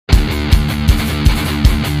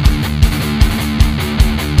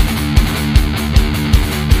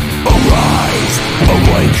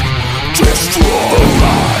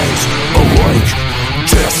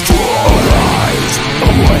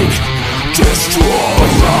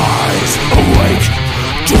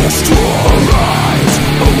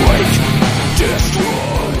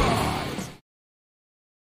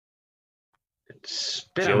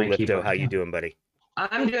Spit on Joe my Lipto, keyboard. how you doing, buddy?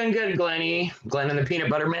 I'm doing good, Glenny. Glenn and the Peanut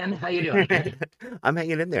Butter Man. How you doing? I'm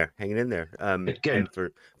hanging in there, hanging in there. Good, good. And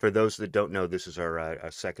for those that don't know, this is our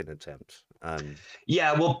second attempt.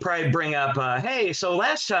 Yeah, we'll probably bring up. Hey, so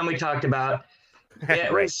last time we talked about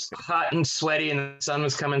it Right. was hot and sweaty, and the sun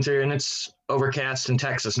was coming through, and it's overcast in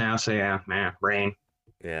Texas now. So yeah, man, rain.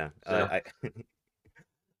 Yeah. So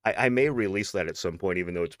I may release that at some point,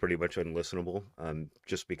 even though it's pretty much unlistenable.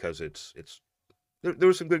 Just because there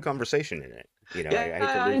was some good conversation in it. yeah, I hate to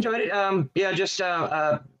I lose it. enjoyed it. Yeah, just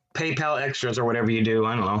PayPal extras or whatever you do.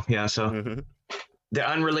 I don't know. Yeah, so Hmm.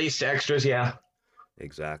 the unreleased extras. Yeah.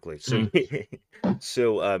 Exactly. So, Mm.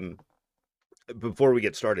 so before we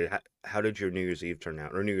get started, how did your New Year's Eve turn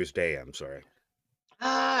out, or New Year's Day? I'm sorry.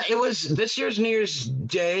 It was this year's New Year's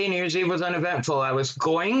Day. New Year's Eve was uneventful. I was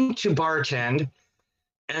going to bartend.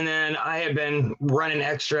 And then I had been running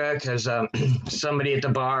extra because somebody at the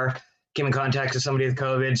bar came in contact with somebody with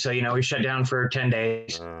COVID. So, we shut down for 10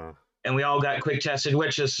 days Uh, and we all got quick tested,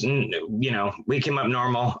 which is, we came up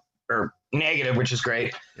normal or negative, which is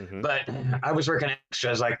great. hmm But I was working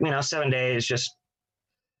extras like, 7 days, just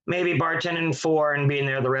maybe bartending four and being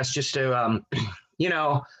there the rest just to, you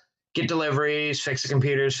know, get deliveries, fix the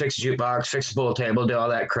computers, fix the jukebox, fix the pool table, do all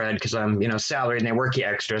that crud because I'm, salaried and they work you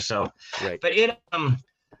extra. So, Right. but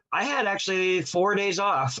I had actually 4 days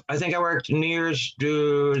off. I think I worked New Year's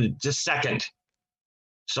the second.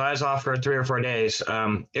 So I was off for 3 or 4 days.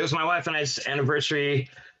 It was my wife and I's anniversary,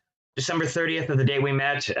 December 30th of the day we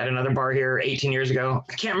met at another bar here 18 years ago.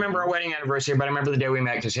 I can't remember our wedding anniversary, but I remember the day we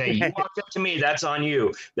met because, hey, you walked up to me. That's on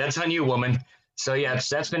you. That's on you, woman. So, yeah,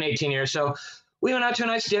 that's been 18 years. So we went out to a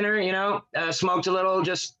nice dinner, smoked a little,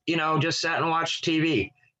 just sat and watched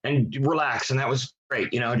TV and relax. And that was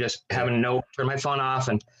great, just Yeah. having turn my phone off.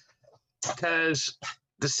 And because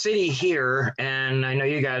the city here, and I know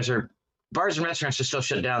you guys bars and restaurants are still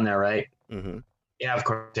shut down there, right? hmm Yeah, of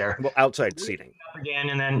course, there. Well, outside seating. Again,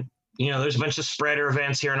 and then, there's a bunch of spreader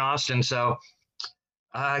events here in Austin. So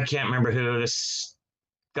I can't remember who this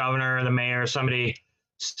governor or the mayor or somebody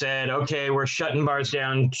said, okay, we're shutting bars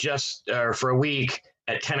down just for a week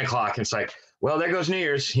at 10 o'clock. It's like, well, there goes New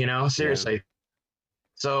Year's, Yeah. seriously.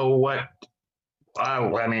 So what, I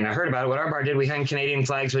heard about it. What our bar did, we hung Canadian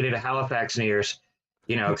flags. We did a Halifax New Year's,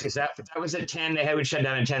 because that was at 10. They would shut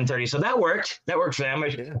down at 10:30. So that worked. That worked for them. I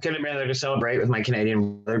Yeah. couldn't have been there to celebrate with my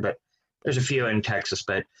Canadian brother, but there's a few in Texas.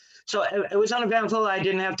 But so it was uneventful. I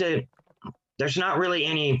didn't have to, there's not really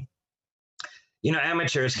any,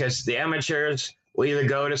 amateurs because the amateurs will either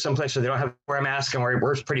go to some place where they don't have to wear a mask and we're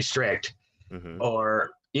pretty strict, hmm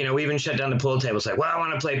or, we even shut down the pool table. It's like, well, I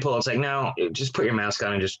want to play pool. It's like, no, just put your mask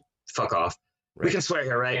on and just fuck off. We Right. can swear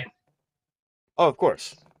here, right? Oh, of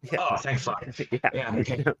course. Yeah. Oh, thank fuck. Yeah. Yeah,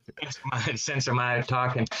 okay. Censor my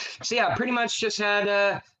talking. So yeah, pretty much just had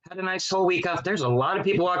a nice whole week off. There's a lot of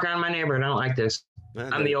people walking around my neighborhood. I don't like this.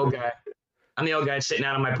 I'm the old guy. I'm the old guy sitting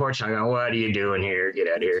out on my porch. And I go, "What are you doing here? Get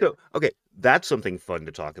out of here." So, okay, that's something fun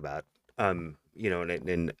to talk about. And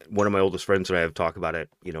one of my oldest friends and I have talked about it,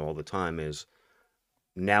 all the time is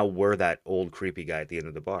now we're that old creepy guy at the end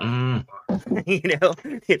of the bar. Mm,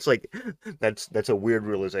 It's like that's a weird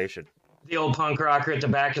realization. the old punk rocker at the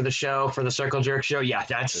back of the show for the circle jerk show. Yeah,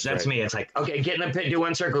 that's That's right. me. It's like, okay, get in the pit, do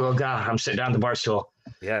one circle. Oh God, I'm sitting down at the bar stool.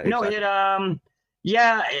 Yeah, No, exactly.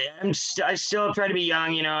 yeah, I still try to be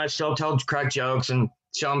young, I still tell crack jokes and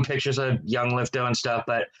show them pictures of young Lifto and stuff.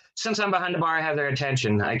 But since I'm behind the bar, I have their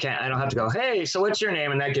attention. I don't have to go, hey, so what's your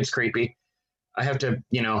name? And that gets creepy. I have to,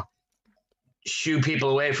 shoo people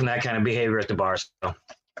away from that kind of behavior at the bar. So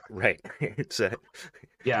Right. It's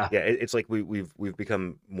yeah, yeah, it's like we've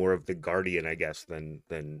become more of the guardian, I guess, than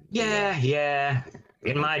yeah.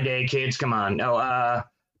 In uh my day, kids, come on. No, are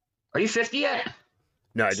you 50 yet?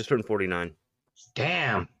 No, I just turned 49.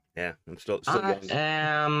 Damn. Yeah, I'm still I young.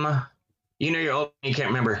 am. You're old. You can't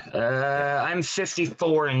remember. Yeah. I'm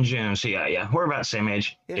 54 in June. So yeah, we're about the same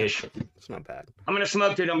age Yeah, ish. it's not bad. I'm gonna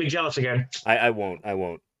smoke too. Don't be jealous again. I won't.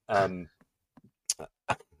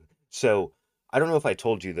 So I don't know if I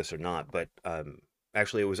told you this or not, but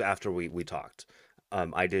actually it was after we talked.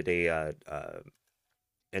 I did an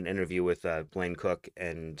interview with Blaine Cook,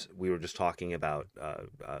 and we were just talking about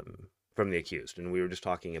from The Accused, and we were just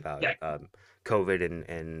talking about Yeah. COVID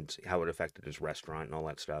and how it affected his restaurant and all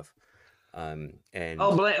that stuff. Oh, And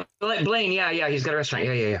Blaine. Yeah. He's got a restaurant.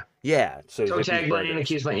 Yeah. yeah, so So Zippy's tag Blaine and Burgers.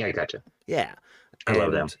 accused Blaine. Yeah, I gotcha. Yeah, I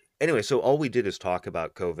love them. and anyway, so all we did is talk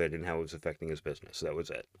about COVID and how it was affecting his business. That was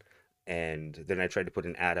it. And then I tried to put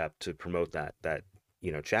an ad up to promote that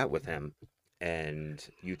chat with him, and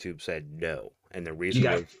YouTube said no. And the You reason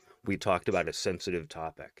got was we talked about a sensitive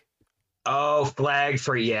topic. flag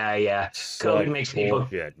for yeah. COVID Such makes people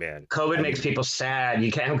bullshit, man. COVID I makes mean, people sad.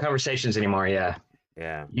 You can't have conversations anymore. Yeah.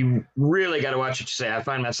 yeah, You really got to watch what you say. I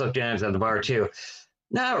find myself doing it at the bar too.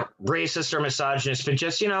 Not racist or misogynist, but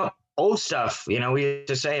just, old stuff. We used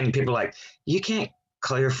to say, and people are like, you can't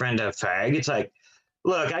call your friend a fag. It's like,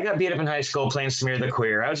 look, I got beat up in high school playing Smear the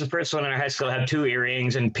Queer. I was the first one in our high school to have 2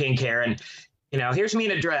 earrings and pink hair. And, here's me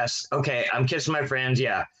in a dress. Okay, I'm kissing my friends.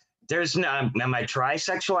 Yeah. There's no, am I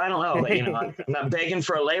trisexual? I don't know. But, I'm not begging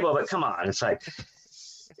for a label, but come on. It's like,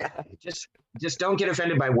 just don't get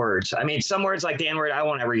offended by words. I mean, some words like the N word, I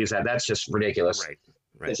won't ever use that. That's just ridiculous. right.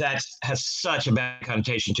 Because that has such a bad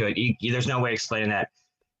connotation to it. There's no way explaining that.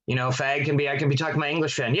 Fag can be, I can be talking to my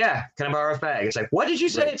English friend. Yeah, can I borrow a fag? It's like, what did you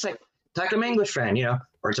say? Right. It's like, talking to my English friend,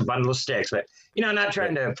 or it's a bundle of sticks. But, not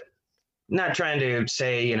trying to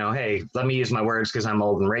say, hey, let me use my words because I'm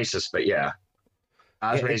old and racist. But yeah,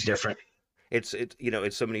 I was raised different. It's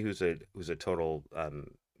it's somebody who's a total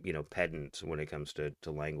pedant when it comes to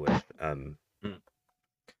language.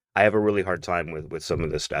 I have a really hard time with some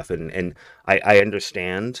of this stuff, and I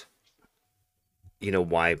understand,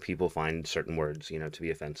 why people find certain words, to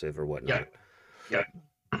be offensive or whatnot. Yeah.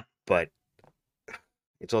 But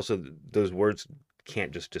it's also those words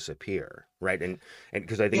can't just disappear, right? And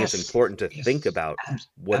because I think it's important to think about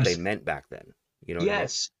what they meant back then. You know?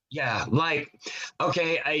 Yes. Yeah. Like,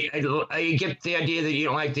 okay, I get the idea that you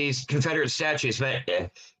don't like these Confederate statues, but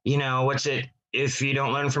what's it? If you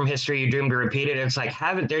don't learn from history, you're doomed to repeat it. It's like,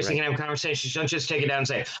 so you can have conversations. Don't just take it down and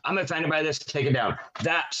say, I'm offended by this, take it down.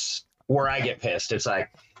 That's where I get pissed. It's like,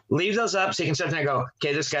 leave those up so you can sit there and go,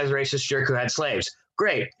 okay, this guy's a racist jerk who had slaves.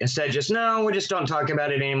 Great. Instead, no, we just don't talk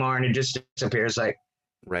about it anymore. And it just disappears. Like,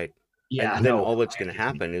 right. Yeah. And then all that's going to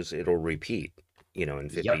happen is it'll repeat, in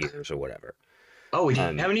 50 years or whatever. Oh, we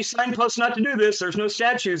didn't have any signposts not to do this. There's no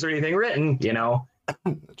statues or anything written,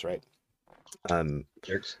 That's right.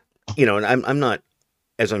 Jerks. And I'm not,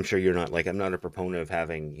 as I'm sure you're not, like, I'm not a proponent of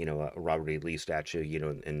having, a Robert E. Lee statue,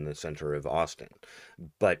 in the center of Austin.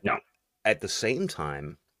 But no. At the same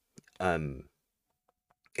time,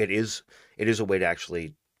 it is a way to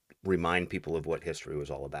actually remind people of what history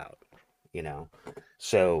was all about,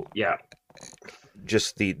 So yeah,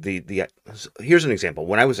 just the here's an example.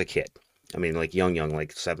 When I was a kid, I mean, like young,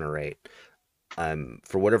 like 7 or 8,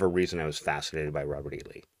 for whatever reason, I was fascinated by Robert E.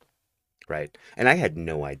 Lee. Right. And I had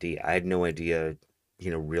no idea.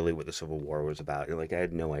 Really what the Civil War was about. Like, I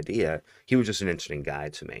had no idea. He was just an interesting guy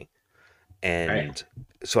to me. And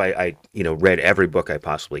so I read every book I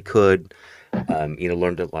possibly could,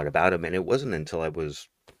 learned a lot about him. And it wasn't until I was,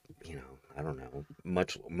 I don't know,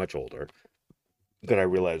 much, much older that I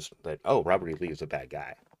realized that, oh, Robert E. Lee is a bad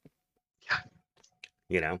guy.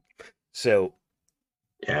 Yeah. So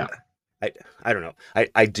yeah. I don't know.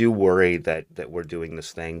 I do worry that we're doing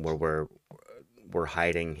this thing where we're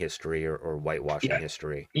hiding history or whitewashing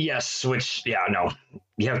history. Yes, which no,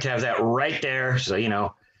 you have to have that right there. So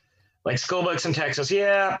like school books in Texas,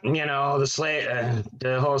 the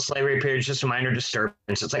whole slavery period is just a minor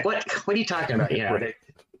disturbance. It's like, what are you talking about? Right.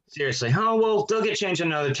 Seriously, oh well, they'll get changed in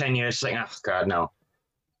another 10 years. It's like, oh God, no.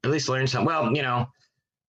 At least learn something. Well,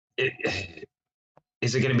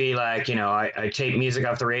 is it going to be like, I tape music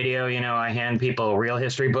off the radio, I hand people real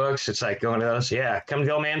history books. It's like going to those. Yeah. Come to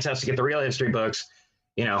the old man's house to get the real history books.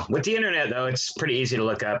 With the internet, though, it's pretty easy to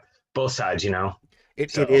look up both sides,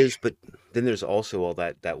 It is, but then there's also all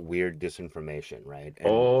that weird disinformation, right?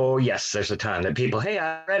 And, yes, there's a ton that people, hey,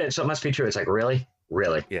 I read it, so it must be true. It's like, really?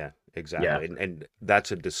 Yeah, exactly. Yeah. And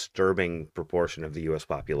that's a disturbing proportion of the U.S.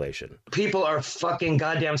 population. People are fucking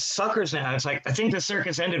goddamn suckers now. It's like, I think the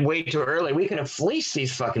circus ended way too early. We could have fleeced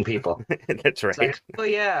these fucking people. That's right. Like, oh,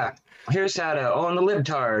 yeah. Here's how to, on the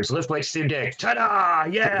libtards, lift weights through dick. Ta-da!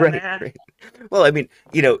 Yeah, man. Right. Well, I mean,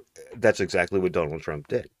 that's exactly what Donald Trump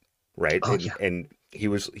did, right? Oh, and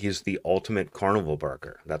he's the ultimate carnival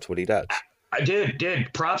barker. That's what he does. I did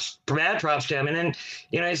props to him. And then,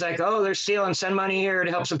 he's like, oh, they're stealing, send money here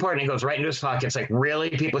to help support. And he goes right into his pocket. It's like, really?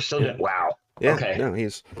 People are still doing, wow. Yeah. Okay. No,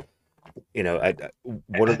 he's,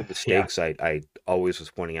 one of the mistakes I always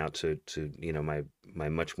was pointing out to my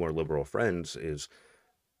much more liberal friends is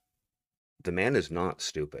the man is not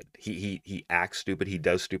stupid. He acts stupid. He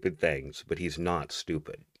does stupid things, but he's not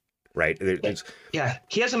stupid. Right. Yeah.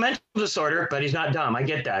 He has a mental disorder, but he's not dumb. I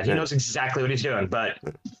get that. He knows exactly what he's doing, but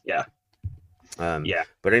yeah.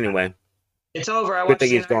 But anyway, it's over. I watched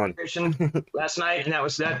the inauguration last night, and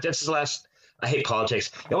that's his last. I hate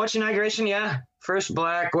politics. You watch the inauguration? Yeah, first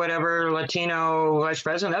black, whatever, Latino vice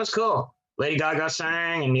president. That was cool. Lady Gaga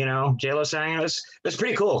sang, and J-Lo sang. It was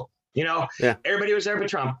pretty cool. You know, Yeah. everybody was there but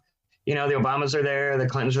Trump. You know, the Obamas are there, the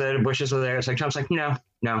Clintons were there, the Bushes were there. It's like Trump's like, no,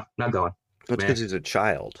 not going. That's Man. because he's a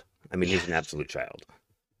child. I mean, he's an absolute child.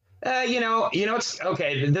 It's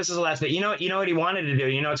okay. This is the last bit. You know what he wanted to do.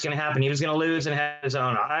 You know what's going to happen. He was going to lose and have his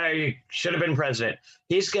own. I should have been president.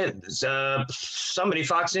 He's going somebody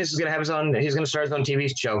Fox News is going to have his own. He's going to start his own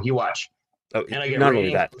TV show. You watch. Oh, And I get not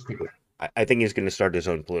only ratings. that, I think he's going to start his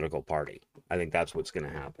own political party. I think that's what's going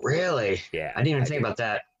to happen. Really? Yeah. I didn't even think about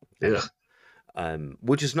that. Ugh.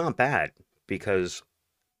 Which is not bad because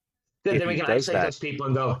Good. if Then we he can does isolate that- those people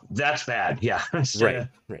and go, that's bad. Yeah. right.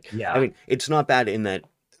 Yeah. I mean, it's not bad in that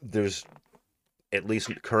there's at least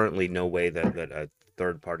currently no way that a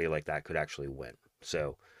third party like that could actually win.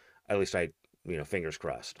 So at least fingers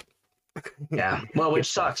crossed. Yeah. Well,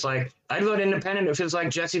 which sucks. Like, I'd vote independent if it's like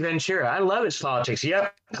Jesse Ventura. I love his politics.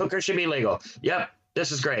 Yep. Hooker should be legal. Yep.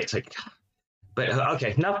 This is great. It's like, but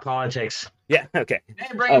okay, enough politics. Yeah. Okay.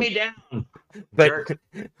 Hey, bring me down. But Jerk.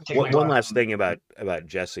 Take my one glasses. last thing about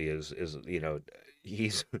Jesse is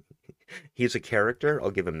he's he's a character.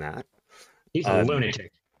 I'll give him that. He's a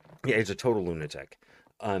lunatic. Yeah, he's a total lunatic.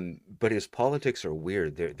 But his politics are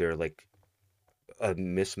weird. They're like a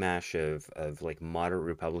mismatch of like moderate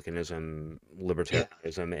republicanism,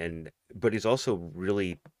 libertarianism, but he's also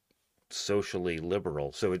really socially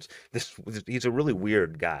liberal. So he's a really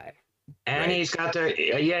weird guy. And Right. he's got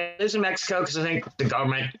he lives in Mexico because I think the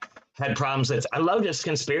government had problems with. I love this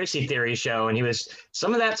conspiracy theory show, and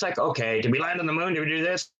some of that's like, okay, did we land on the moon? Did we do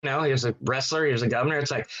this? No, he was a wrestler. He was a governor.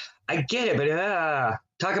 It's like, I get it, but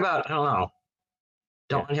talk about, I don't know.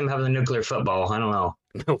 Don't want him having the nuclear football. I don't know.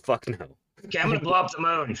 No, fuck no. Okay, I'm gonna blow up the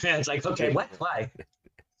moon. It's like, okay, what? Why?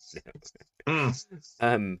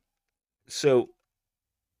 So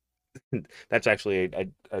that's actually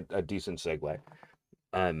a decent segue.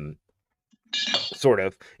 Sort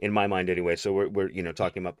of, in my mind anyway. So we're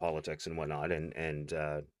talking about politics and whatnot, and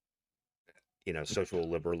social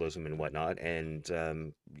liberalism and whatnot, and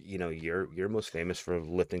you're most famous for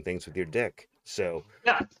lifting things with your dick. So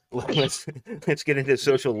Yeah. let's get into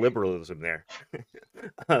social liberalism there.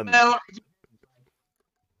 Well,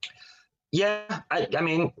 yeah, I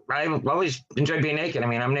mean, I've always enjoyed being naked. I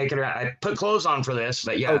mean, I'm naked. I put clothes on for this,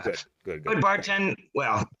 but yeah. Oh, good. I'd bartend,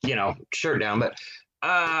 well, shirt down, but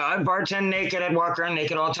I'd bartend naked. I'd walk around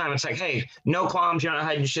naked all the time. It's like, hey, no qualms. You're not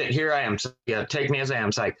hiding shit. Here I am. So, yeah, take me as I am.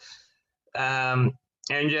 It's like, and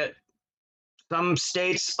yet some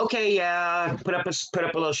states, okay, yeah, put up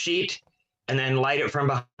a little sheet and then light it from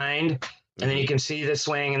behind, and then you can see the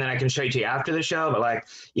swing, and then I can show you to you after the show. But like,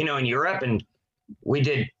 in Europe, and we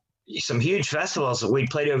did some huge festivals. We'd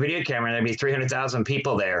play to a video camera, and there'd be 300,000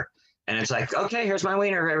 people there. And it's like, okay, here's my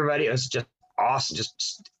wiener, everybody. It was just awesome,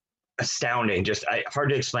 just astounding, just hard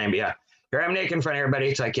to explain. But yeah, here I'm naked in front of everybody.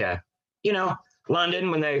 It's like, yeah,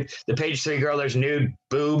 London, when the page 3 girl, there's nude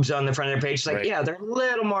boobs on the front of their page. It's like, Right. yeah, they're a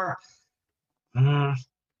little more.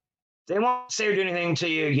 They won't say or do anything to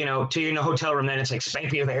you, to you in a hotel room. Then it's like,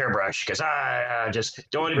 spank me with a hairbrush because I just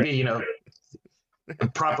don't want to be,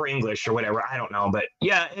 proper English or whatever. I don't know, but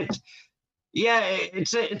yeah,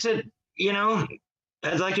 it's a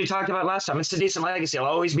as like we talked about last time, it's a decent legacy. I'll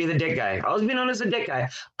always be the dick guy. I'll always be known as the dick guy.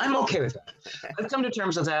 I'm okay with that. I've come to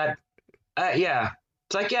terms with that. Yeah.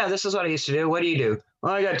 It's like, yeah, this is what I used to do. What do you do?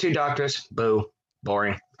 Well, I got 2 doctorates. Boo.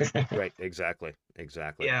 Boring. Right. Exactly.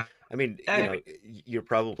 Yeah. I mean, you're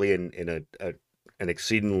probably in an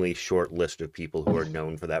exceedingly short list of people who are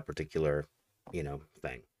known for that particular,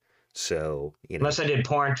 thing. So, Unless I did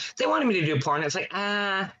porn. They wanted me to do porn. It's like,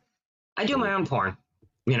 I do my own porn.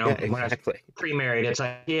 yeah, When I was exactly. pre-married, it's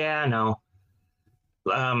like, yeah, no.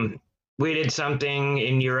 We did something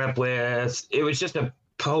in Europe it was just a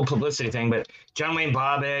whole publicity thing, but John Wayne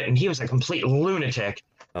Bobbitt, and he was a complete lunatic.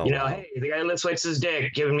 Oh, Wow. wow. Hey, the guy who lifts weights his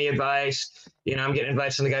dick, giving me advice. I'm getting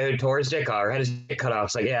advice from the guy who tore his dick off or had his dick cut off.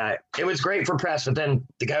 It's like, yeah, it was great for press, but then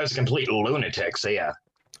the guy was a complete lunatic. So yeah.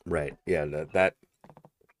 Right. Yeah.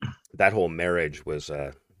 That whole marriage was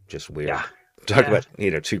just weird. Yeah. Talk Yeah.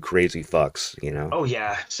 about 2 crazy fucks. Oh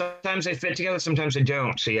yeah. Sometimes they fit together, sometimes they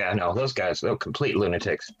don't. So yeah, no, those guys, they're complete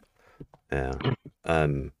lunatics. Yeah.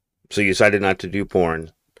 So you decided not to do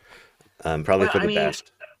porn. Probably for the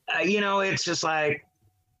best. It's just like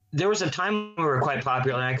there was a time we were quite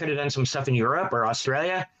popular, and I could have done some stuff in Europe or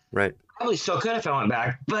Australia. Right. Probably still could if I went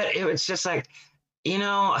back, but it was just like,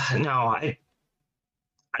 no, I'm not,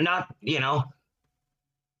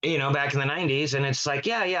 back in the 90s, and it's like,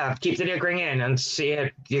 yeah, keep the dick ring in and see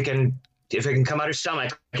if it can come out her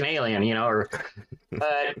stomach like an alien,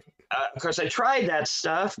 but of course I tried that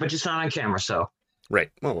stuff, but just not on camera. So Right.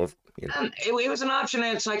 Well, it was an option.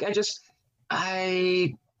 And it's like,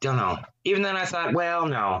 don't know. Even then I thought, well,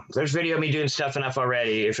 no, there's video of me doing stuff enough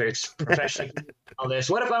already. If it's professionally all this,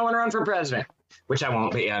 what if I want to run for president? Which I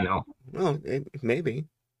won't, but yeah, no. Well, maybe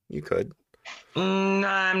you could. I'm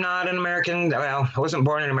not an American. Well, I wasn't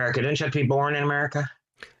born in America. Didn't you have to be born in America?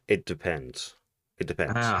 It depends. It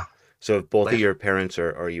depends. Ah, So if both of your parents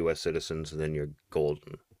are U.S. citizens, then you're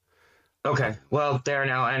golden. okay. Well, there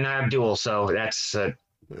now, and I have dual, so that's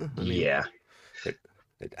yeah.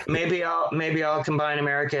 Maybe I'll combine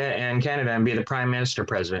America and Canada and be the prime minister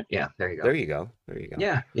president. Yeah, there you go. There you go. There you go.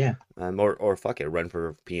 Yeah, yeah. Or fuck it, run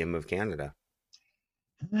for PM of Canada.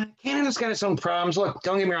 Canada's got its own problems. Look,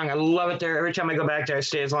 don't get me wrong, I love it there. Every time I go back there, I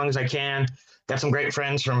stay as long as I can. Got some great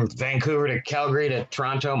friends from Vancouver to Calgary to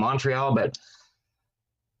Toronto, Montreal, but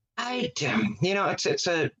it's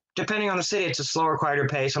a depending on the city, it's a slower, quieter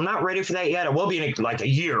pace. I'm not ready for that yet. It will be in like a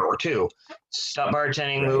year or two. Stop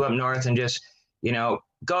bartending, move up north, and just go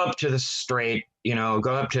up to the Strait.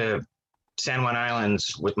 Go up to San Juan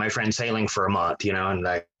Islands with my friend sailing for a month. And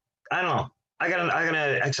like I don't know. I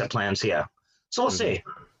gotta exit plans. Yeah. So we'll see.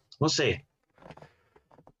 We'll see.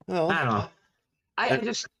 Well, I don't know.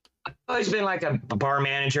 I've always been like a bar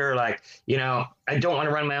manager. Like, I don't want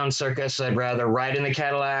to run my own circus. I'd rather ride in the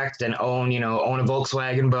Cadillac than own a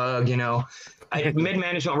Volkswagen Bug.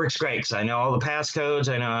 Mid-management works great because I know all the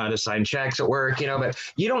passcodes. I know how to sign checks at work, but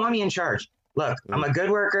you don't want me in charge. Look, I'm a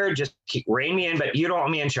good worker. Just rein me in, but you don't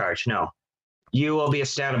want me in charge. No. You will be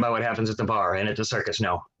astounded by what happens at the bar and at the circus.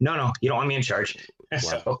 No, you don't want me in charge. Wow.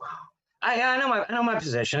 So I know my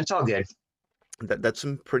position. It's all good. That's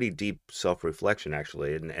some pretty deep self-reflection,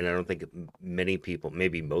 actually, and I don't think many people,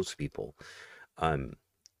 maybe most people,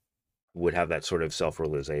 would have that sort of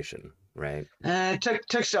self-realization, right? It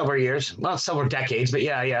took several years, well, several decades, but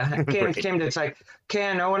yeah. Came to it's like, okay,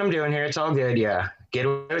 I know what I'm doing here. It's all good, yeah. Get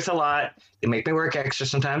away with a lot. They make me work extra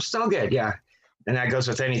sometimes. It's all good, yeah. And that goes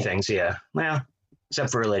with anything, so yeah. Well,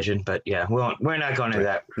 except for religion, but yeah, we're not going to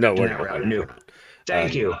that. No, we're that not. route. No.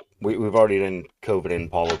 Thank you. We've already done COVID in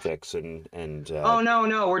politics and oh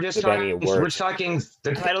no, we're just talking. We're talking.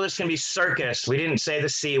 The title is gonna be circus. We didn't say the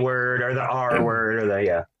C word or the R word or the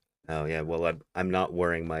yeah. Oh yeah, well I'm not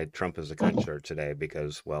wearing my Trump is a cunt shirt today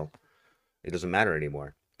because it doesn't matter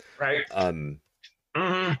anymore. Right.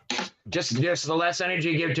 Just the less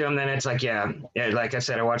energy you give to him, then it's like yeah. Like I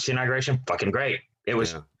said, I watched the inauguration. Fucking great. It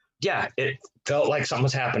was yeah. It felt like something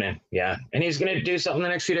was happening. Yeah, and he's gonna do something the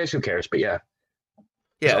next few days. Who cares? But yeah.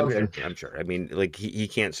 Yeah, I'm sure. I mean, like he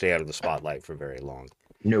can't stay out of the spotlight for very long.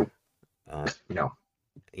 No. No.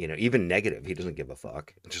 Even negative, he doesn't give a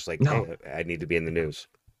fuck. It's just like, hey, I need to be in the news.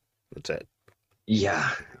 That's it.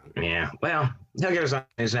 Yeah. Well, he'll get us on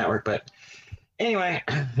his network, but anyway.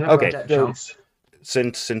 Okay. So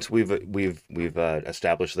since we've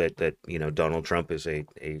established that Donald Trump is a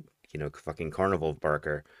fucking carnival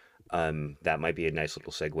barker, that might be a nice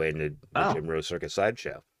little segue into the Jim Rose Circus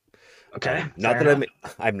Sideshow. Okay. Not that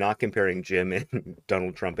I'm not comparing Jim and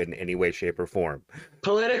Donald Trump in any way, shape, or form.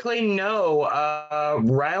 Politically, no.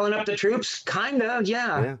 Riling up the troops, kinda.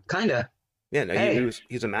 Yeah. Kinda. Yeah. No,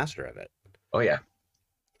 he's a master of it. Oh yeah.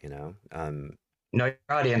 Know your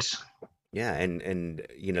audience. Yeah, and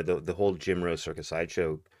the whole Jim Rose Circus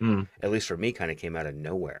Sideshow, at least for me, kind of came out of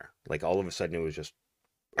nowhere. Like all of a sudden, it was just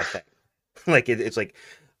a thing. Like it's like,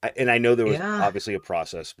 and I know there was obviously a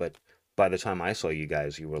process, but by the time I saw you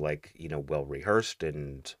guys, you were like, well rehearsed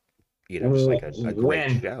and, just like a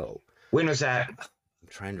great show. When was that? I'm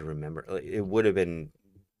trying to remember. It would have been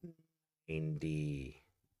 90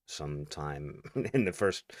 sometime in the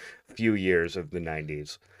first few years of the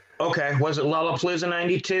 90s. Okay. Was it Lollapalooza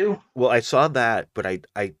 92? Well, I saw that, but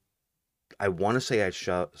I want to say I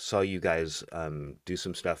saw you guys do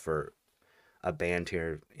some stuff for a band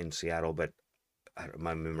here in Seattle, but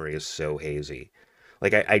my memory is so hazy.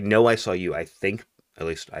 Like I know I saw you. I think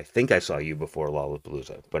I saw you before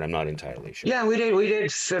Lollapalooza, but I'm not entirely sure. Yeah, we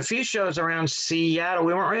did a few shows around Seattle.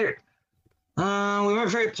 We weren't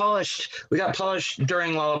very polished. We got polished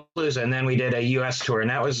during Lollapalooza, and then we did a U.S. tour, and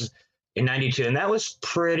that was in '92, and that was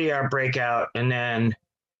pretty our breakout. And then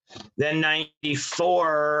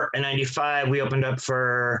 '94 and '95, we opened up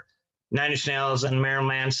for Nine Inch Nails and Marilyn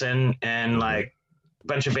Manson, and like a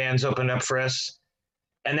bunch of bands opened up for us,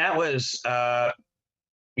 and that was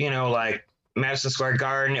like Madison Square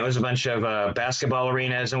Garden. It was a bunch of basketball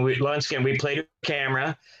arenas, and we played a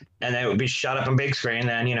camera, and then it would be shot up on big screen.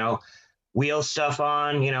 Then wheel stuff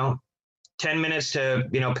on, 10 minutes to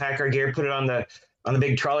pack our gear, put it on the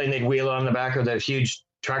big trolley, and they'd wheel it on the back of the huge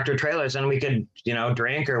tractor trailers, and we could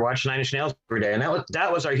drink or watch Nine Inch Nails every day. And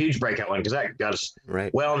that was our huge breakout one because that got us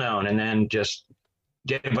well known. And then just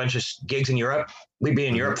did a bunch of gigs in Europe. We'd be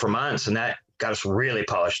in Europe for months, and that got us really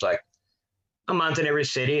polished, like a month in every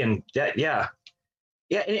city. And yeah.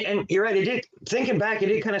 And you're right. It did, thinking back, it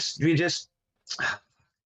did kind of,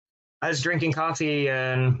 I was drinking coffee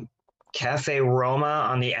in Cafe Roma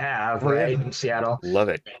on the Ave, right, in Seattle, Love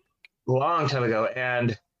it. long time ago.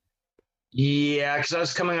 And yeah, because I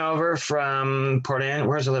was coming over from Port Angeles.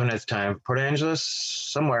 Where was I living at the time? Port Angeles,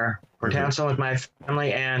 somewhere. Port Townsend with my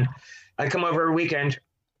family. And I'd come over a weekend,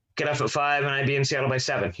 get off at 5, and I'd be in Seattle by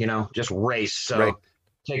 7, just race. So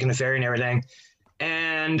taking the ferry and everything.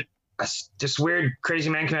 And this weird, crazy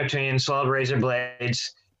man came up to me and swallowed razor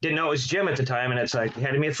blades. Didn't know it was Jim at the time. And it's like, he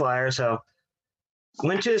handed me a flyer. So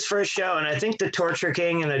went to his first show, and I think the Torture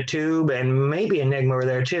King and the Tube and maybe Enigma were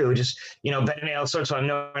there too. Just, betting all sorts of,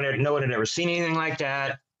 no one had ever seen anything like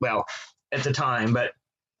that. Well, at the time, but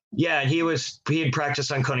yeah, he had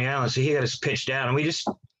practiced on Coney Island, so he got his pitch down, and we just,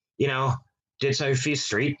 did a few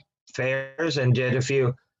street fairs and did a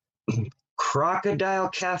few crocodile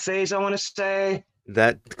cafes, I want to say.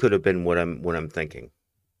 That could have been what I'm thinking.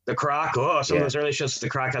 The Croc, some of those early shows, the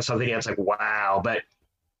Croc, I saw video, it's like, wow. But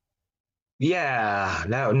yeah,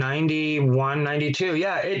 no, 91, 92.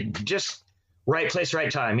 Yeah, it just right place,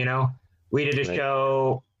 right time, We did a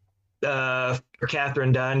show for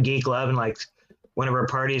Catherine Dunn, Geek Love, and like one of her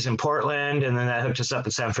parties in Portland, and then that hooked us up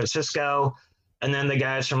in San Francisco. And then the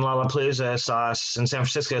guys from Lollapalooza saw us in San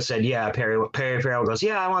Francisco, said, yeah, Perry Farrell goes,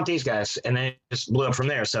 yeah, I want these guys. And then it just blew up from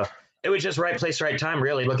there. So it was just right place, right time,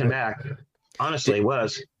 really, looking back. Honestly, it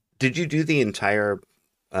was. Did you do the entire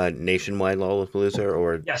nationwide Lollapalooza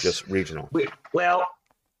or just regional? Well,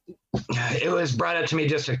 it was brought up to me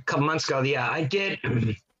just a couple months ago. Yeah, I did.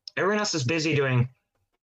 Everyone else is busy doing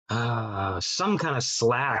some kind of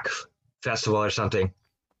Slack festival or something,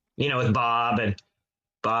 with Bob and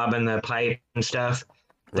the Pipe and stuff,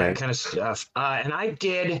 that kind of stuff. And I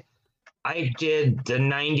did the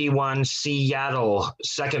 91 Seattle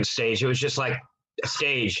second stage. It was just like a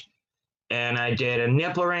stage. And I did a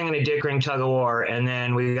nipple ring and a dick ring tug of war. And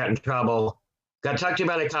then we got in trouble. Got tucked to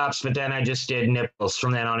by the cops, but then I just did nipples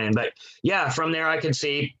from then on in. But yeah, from there I could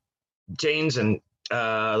see Jane's and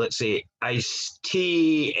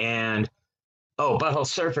Ice-T and Butthole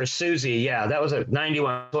Surfer Susie. Yeah, that was a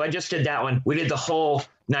 91. So I just did that one. We did the whole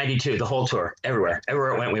 92, the whole tour, everywhere.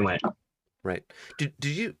 Everywhere it went, we went. Right. Did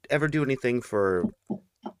you ever do anything for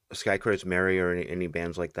Sky Cries Mary or any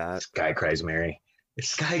bands like that? Sky Cries Mary.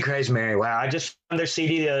 Sky Cries Mary. Wow, I just found their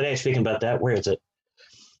CD the other day. Speaking about that, where is it?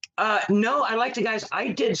 No, I like the guys. I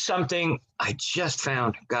did something I just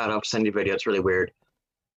found. God, I'll send you a video. It's really weird.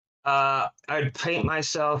 I'd paint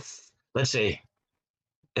myself. Let's see.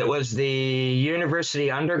 It was the University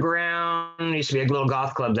Underground. Used to be a little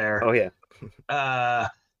goth club there. Oh, yeah.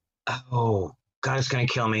 Oh, God, it's going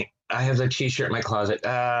to kill me. I have the T-shirt in my closet.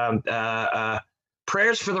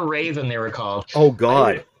 Prayers for the Raven, they were called. Oh,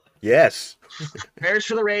 God. Yes. Prayers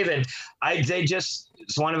for the Raven.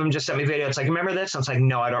 One of them just sent me a video. It's like, remember this? I was like,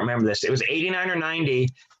 no, I don't remember this. It was 89 or 90.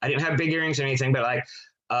 I didn't have big earrings or anything, but like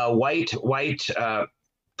white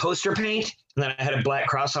poster paint. And then I had a black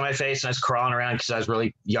cross on my face, and I was crawling around because I was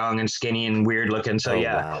really young and skinny and weird looking. So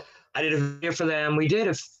wow. I did a video for them. We did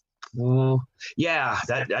that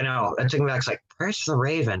I know. That took me back. It's like, Prayers for the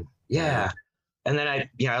Raven. Yeah. And then I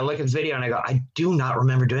look at the video and I go, I do not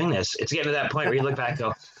remember doing this. It's getting to that point where you look back and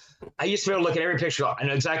go, I used to be able to look at every picture. I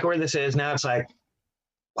know exactly where this is. Now it's like,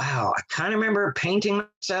 wow, I kind of remember painting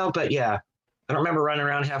myself, but yeah, I don't remember running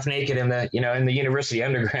around half naked in the University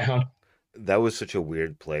Underground. That was such a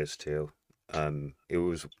weird place too. It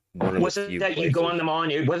was one of the few that places. You go on the mall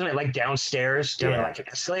and wasn't it like downstairs down like an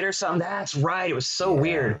escalator or something? That's right. It was so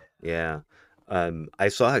weird. Yeah. I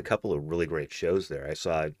saw a couple of really great shows there. I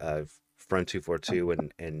saw Front 242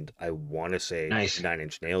 and I want to say 9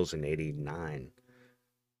 Inch Nails in 89.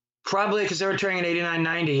 Probably because they were touring in 89,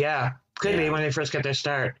 90. Yeah. Could be when they first got their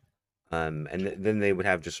start. And then they would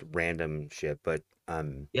have just random shit. But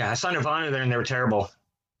I saw Nirvana there and they were terrible.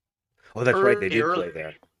 Oh, that's right. They did play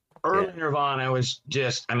there. Early Nirvana was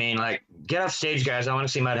just, like, get off stage, guys. I want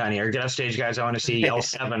to see Mudhoney, or get off stage, guys. I want to see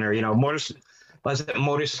L7, or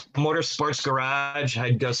Motorsports Garage.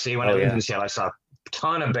 I'd go see when I was in Seattle. I saw a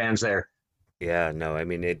ton of bands there. Yeah, no,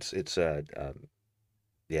 it's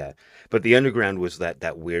but the underground was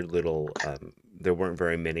that weird little. There weren't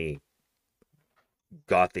very many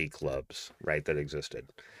gothy clubs, right, that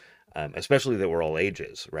existed. Especially that were all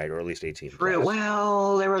ages, right, or at least 18.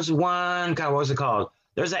 Well, there was one. God, what was it called?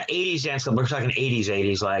 There's that 80s dance club. We're talking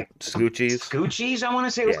 80s, like Scoochies, I want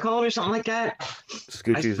to say it was called, or something like that.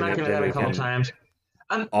 Scoochies. I've been that a couple times.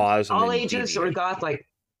 Oz all ages or goth, like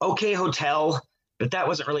OK Hotel, but that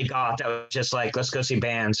wasn't really goth. That was just like, let's go see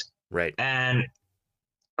bands. Right. And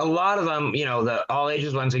a lot of them, the all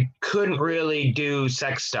ages ones, they couldn't really do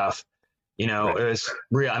sex stuff. Right. It was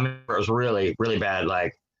real. I remember it was really, really bad.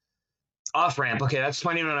 Like off ramp. Okay, that's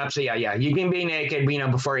 21 up. So yeah, you can be naked,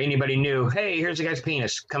 before anybody knew. Hey, here's the guy's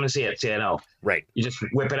penis. Come and see it. See, Right. you just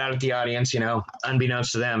whip it out at the audience,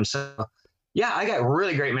 unbeknownst to them. So yeah, I got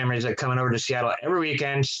really great memories of coming over to Seattle every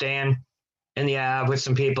weekend, staying in the Ave with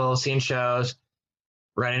some people, seeing shows,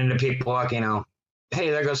 running into people walking, hey,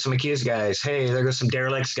 there goes some accused guys. Hey, there goes some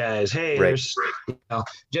derelicts guys. Hey, Right.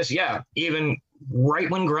 there's, even right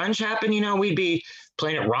when grunge happened, we'd be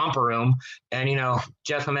playing at Romper Room, and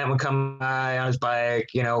Jeff Ament would come by on his bike,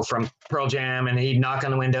 from Pearl Jam, and he'd knock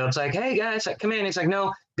on the window. It's like, hey guys, come in. He's like,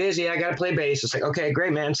 no, busy. I gotta play bass. It's like, okay,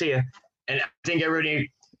 great, man. See ya. And I think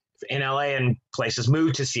everybody in LA and places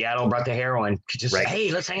moved to Seattle, brought the heroin. Just Right.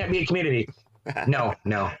 hey, let's hang out, be a community. No.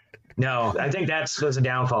 I think was a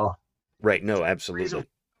downfall. Right. No, absolutely.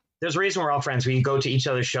 There's a reason we're all friends. We go to each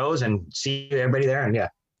other's shows and see everybody there, and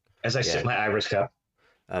as I sip my Iris cup.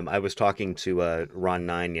 I was talking to Ron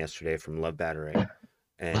Nine yesterday from Love Battery,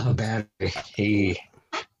 and Love Battery.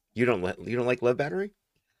 you don't like Love Battery?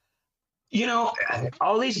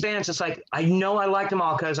 All these bands. It's like I know I liked them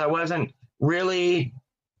all because I wasn't really.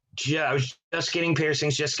 I was just getting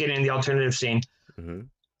piercings, just getting in the alternative scene. Mm-hmm.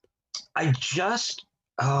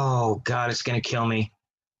 Oh God, it's gonna kill me.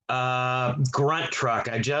 Grunt Truck.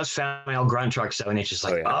 I just found my old Grunt Truck 7-inch.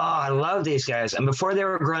 Like, I love these guys. And before they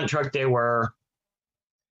were Grunt Truck, they were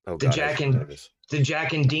the Jack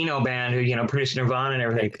and Dino band who produced Nirvana and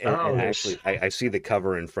everything. And actually, I see the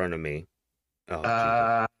cover in front of me.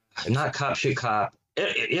 Oh, not Cop Shoot Cop.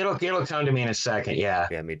 It'll come to me in a second. Yeah.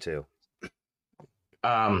 Yeah, me too.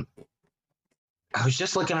 I was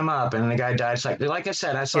just looking him up, and the guy died. It's like I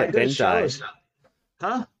said, I saw Ben died.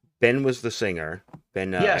 Huh? Ben was the singer.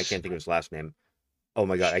 Ben, yes. I can't think of his last name. Oh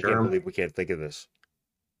my God, I can't believe we can't think of this.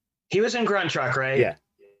 He was in Grunt Truck, right? Yeah.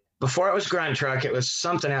 Before it was Grunt Truck, it was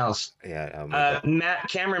something else. Yeah. Matt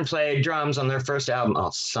Cameron played drums on their first album. Oh,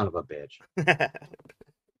 son of a bitch.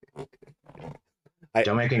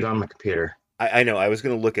 Don't make me go on my computer. I know. I was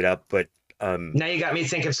going to look it up, but... now you got me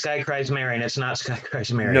thinking Sky Cries Mary, and it's not Sky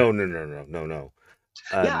Cries Mary. No.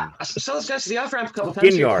 Yeah, so let's go to the off-ramp a couple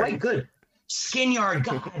times. Skinyard. Quite good. Skinyard,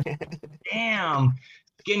 God damn.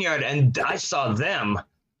 Skinyard, and I saw them.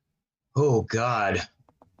 Oh, God.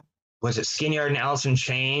 Was it Skinyard and Alice in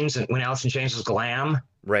Chains, when Alice in Chains was glam?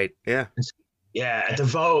 Right, yeah. Yeah, at the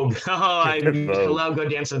Vogue. Oh, I love Go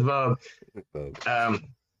Dance at the Vogue. I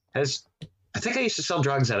think I used to sell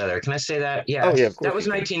drugs out of there. Can I say that? Yeah. Oh, yeah, of course. That was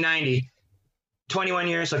 1990. 21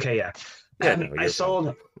 years? Okay, yeah. Yeah, no, I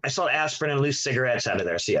sold aspirin and loose cigarettes out of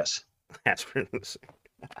there, so yes. Aspirin and loose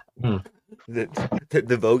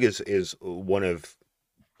The Vogue is one of,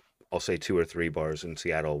 I'll say 2 or 3 bars in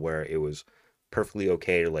Seattle where it was perfectly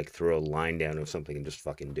okay to like throw a line down of something and just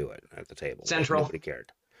fucking do it at the table. Central. Like, nobody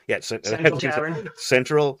cared. Yeah, Central Tavern.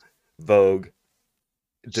 Central, Vogue,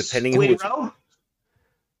 depending on who.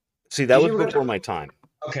 See, that was before my time.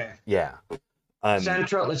 Okay. Yeah.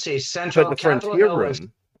 Central. Let's see. Central. But the Frontier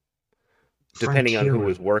Room, depending on who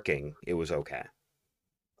was working, it was okay.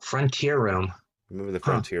 Frontier Room. Remember the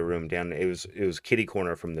Frontier Room down? It was kitty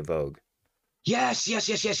corner from the Vogue. Yes.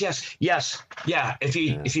 Yeah. If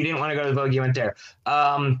you didn't want to go to the Vogue, you went there.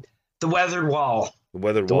 The Weathered Wall. The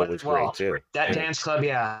Weathered Wall was great too. That dance club,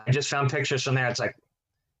 yeah. I just found pictures from there. It's like,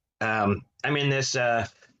 I'm in this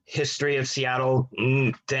history of Seattle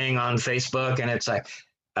thing on Facebook, and it's like,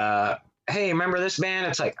 hey, remember this band?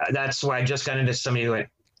 It's like, that's why I just got into somebody who went,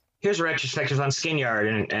 here's a retrospective on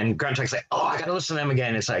Skinyard, and Grunt Truck's like, oh, I got to listen to them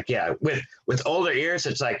again. It's like, yeah, with older ears,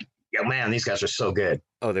 it's like, yeah, man, these guys are so good.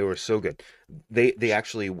 Oh, they were so good. They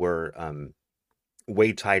actually were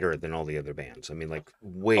way tighter than all the other bands. I mean, like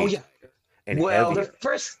way. Oh yeah. And well, heavier.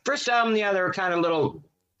 The first album, yeah, they were kind of little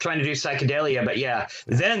trying to do psychedelia, but yeah,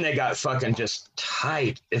 then they got fucking just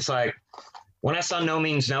tight. It's like when I saw No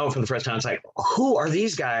Means No for the first time, it's like, who are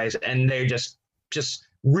these guys? And they're just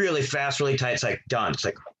really fast, really tight. It's like done. It's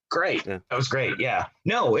like great. Yeah. That was great. Yeah.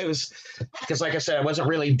 No, it was because, like I said, I wasn't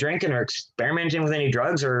really drinking or experimenting with any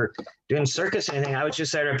drugs or doing circus or anything. I was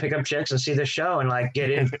just there to pick up chicks and see the show and like get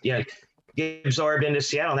in, get absorbed into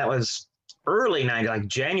Seattle. And that was early 90, like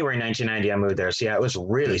January 1990. I moved there. So yeah, it was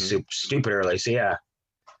really stupid early. So yeah,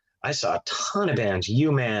 I saw a ton of bands.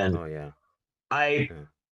 Man. Oh yeah. I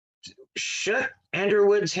shook Andrew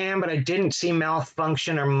Wood's hand, but I didn't see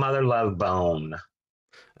Malfunction or Mother Love Bone.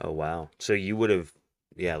 Oh wow. So you would have.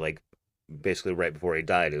 Yeah, like basically right before he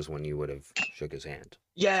died is when you would have shook his hand.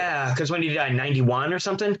 Yeah, because when did he die? 91 or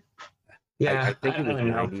something? I Yeah, think it I was don't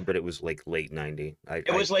know. 90, but it was like late 90.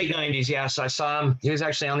 It was late '90s. Yeah, so I saw him. He was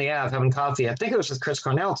actually on the Ave having coffee. I think it was with Chris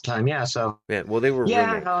Cornell at the time. Yeah, so Yeah, well, they were yeah,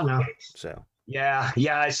 roommates. oh no, So, yeah,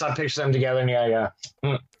 yeah. I saw pictures of them together, and yeah, yeah.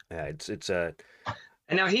 Mm. yeah, it's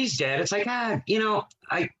And now he's dead. It's like,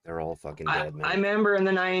 they're all fucking I, dead, I man. remember in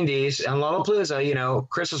the '90s on Lollapalooza,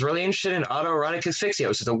 Chris was really interested in autoerotic asphyxia. It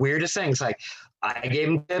was the weirdest thing. It's like I gave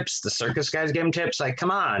him tips. The circus guys gave him tips. Like,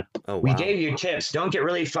 come on, Oh, we wow. gave you tips. Don't get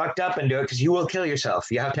really fucked up and do it because you will kill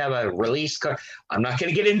yourself. You have to have a release. I'm not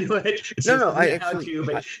going to get into it. It's No, just no, I how actually to,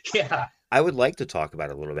 but yeah, I would like to talk about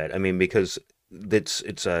it a little bit. I mean, because it's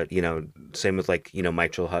same with like,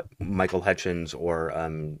 Michael Hutchins or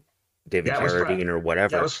David that was Carradine or that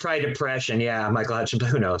whatever. was probably depression. Yeah, Michael Hutchins.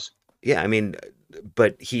 Who knows? Yeah, I mean,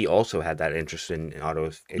 but he also had that interest in auto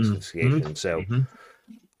Mm-hmm. asphyxiation. So, Mm-hmm.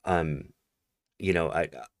 um, I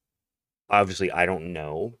obviously I don't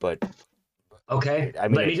know, but Okay, I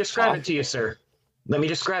mean, let me it's describe it to you, possible. sir. Let me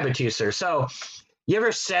describe it to you, sir. So, you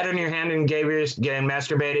ever sat on your hand and getting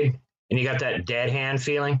masturbated, and you got that dead hand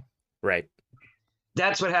feeling? Right.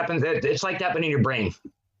 That's what happens. It's like that, but in your brain.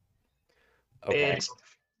 Okay. It's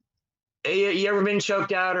you ever been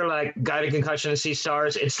choked out or like got a concussion and see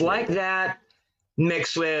stars? It's Yeah. like that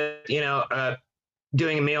mixed with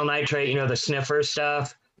doing a meal nitrate, the sniffer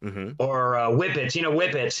stuff, Mm-hmm. or whippets.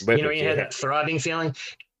 Whippets. Whippets, You have yeah. that throbbing feeling.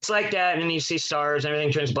 It's like that, and then you see stars, and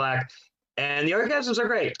everything turns black, and the orgasms are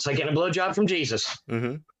great. It's like getting a blowjob from Jesus,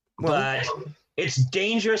 Mm-hmm. Well, but it's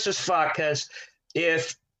dangerous as fuck because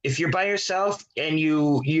if you're by yourself and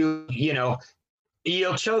you'll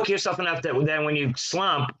choke yourself enough that then when you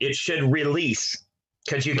slump, it should release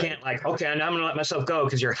because you right. can't like, okay, now I'm gonna let myself go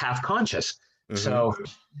because you're half conscious. Mm-hmm. So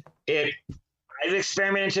it I've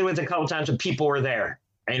experimented with it a couple times when people were there.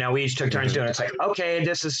 We each took turns Mm-hmm. doing it. It's like, okay,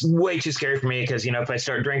 this is way too scary for me because if I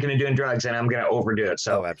start drinking and doing drugs, then I'm gonna overdo it. Oh,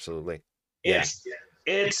 So absolutely. Yeah. it's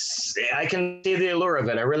it's I can see the allure of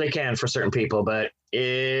it. I really can for certain people, but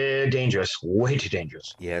dangerous, way too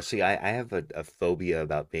dangerous. Yeah. See, I have a phobia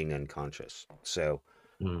about being unconscious. So,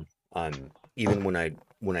 Mm. even when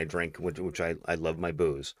I drink, which I love my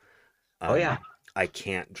booze, Oh yeah, um, I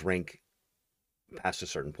can't drink past a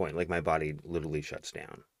certain point. Like my body literally shuts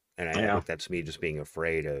down, and I yeah, think that's me just being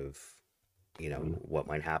afraid of, what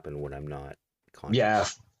might happen when I'm not yeah.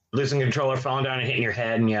 conscious. Losing control or falling down and hitting your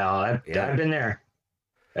head, and yeah, I've Yeah. been there.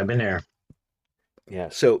 I've been there. Yeah.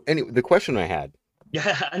 So anyway, the question I had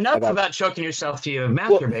Yeah, enough about about choking yourself to you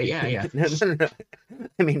well, masturbate. Yeah, yeah. no, no, no, no.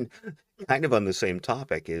 I mean, kind of on the same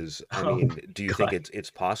topic is, I Oh mean, do you think God. it's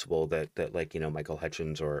possible that like, Michael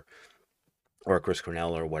Hutchins or Chris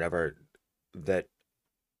Cornell or whatever, that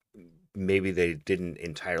maybe they didn't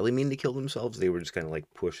entirely mean to kill themselves, they were just kind of like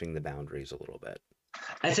pushing the boundaries a little bit.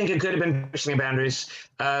 I think it could have been pushing the boundaries.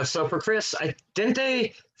 So for Chris, I didn't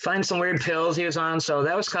they find some weird pills he was on, so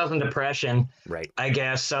that was causing depression, Right. I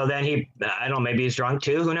guess. So then I don't know, maybe he's drunk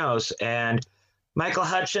too. Who knows? And Michael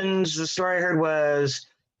Hutchins, the story I heard was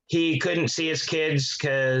he couldn't see his kids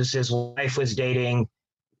because his wife was dating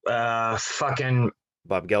fucking.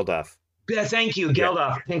 Bob Geldof. Yeah, thank you, Yeah.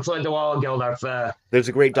 Geldof, Pink Floyd, The Wall, Geldof, There's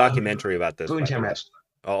a great um, documentary about this, Boone by the way. Tamras.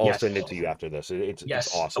 I'll Yes, send it to you after this. It's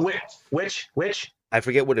yes. awesome. Which? I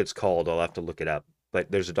forget what it's called. I'll have to look it up. But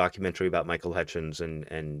there's a documentary about Michael Hutchins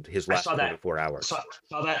and his I last saw that. 24 hours.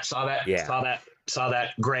 Yeah. Saw that.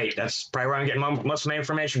 Great. That's probably where I'm getting most of my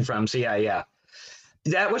information from. So yeah, yeah.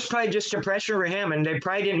 That was probably just a pressure for him, and they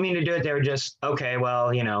probably didn't mean to do it. They were just okay.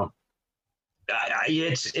 Well,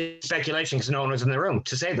 it's speculation because no one was in the room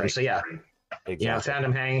to save them. Right. So yeah, Exactly. found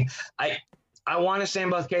him hanging. I want to say in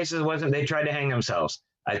both cases it wasn't they tried to hang themselves.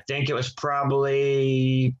 I think it was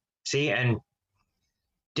probably and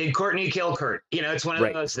did Courtney kill Kurt? It's one of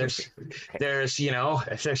Right. those. There's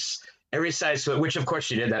every side to it. Which of course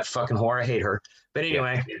she did. That fucking whore. I hate her. But Yeah.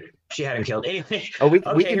 anyway, she had him killed. Anyway, Oh, we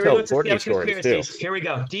okay. can Here we go tell with the Courtney stories too. conspiracies. Here we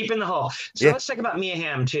go. Deep in the hole. So Yeah. let's talk about Mia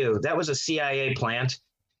Hamm too. That was a CIA plant,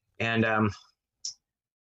 and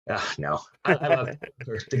no, I love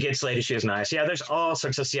her. The Gits lady. She was nice. Yeah, there's all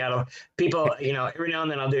sorts of Seattle people. Every now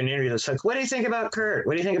and then I'll do an interview that's like, "What do you think about Kurt?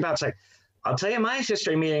 What do you think about?" It's like, I'll tell you my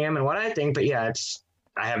history meeting him and what I think. But yeah,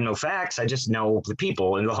 I have no facts. I just know the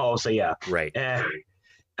people in the hall. So yeah, Right.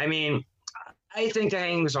 I mean, I think the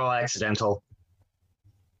hangings are all accidental.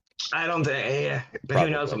 I don't think, but who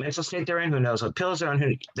knows what Probably. mental state they're in? Who knows what pills they're on?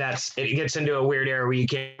 It gets into a weird area where you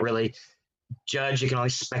can't really judge. You can only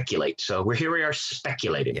speculate. So we are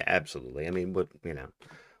speculating. Yeah, absolutely. I mean, what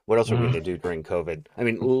else are we Mhm. gonna do during COVID? I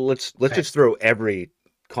mean, let's just throw every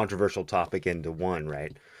controversial topic into one,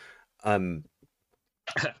 right? Um,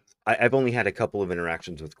 I've only had a couple of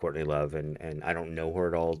interactions with Courtney Love, and I don't know her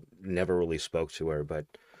at all. Never really spoke to her, but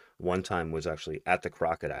one time was actually at the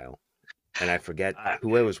Crocodile, and I forget Uh,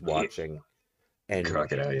 who I was watching, and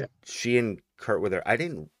Crocodile, yeah. she and Kurt were there. I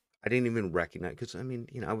didn't even recognize because I mean,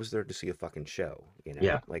 I was there to see a fucking show,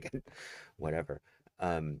 Yeah. like whatever.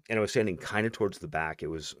 And I was standing kind of towards the back. It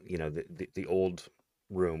was, the old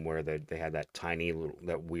room where they had that tiny little,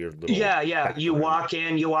 that weird little Yeah, yeah. back room. You walk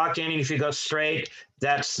in, and if you go straight,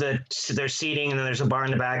 that's there's seating, and then there's a bar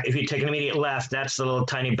in the back. If you take an immediate left, that's the little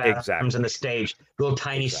tiny bathrooms in Exactly, the stage, little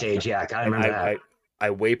tiny exactly. stage. Yeah, I And remember I, that. I I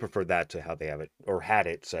way prefer that to how they have it or had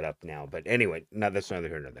it set up now. But anyway, no, that's neither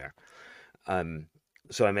here nor there. Um,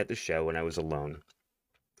 so I'm at the show and I was alone.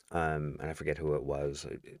 And I forget who it was.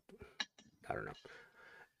 I don't know.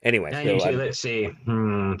 Anyway, so 92. Let's see.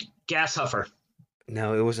 Gas Huffer.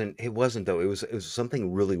 no, it wasn't. It wasn't though. It was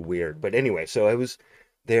something really weird. But anyway, so I was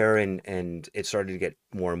there, and it started to get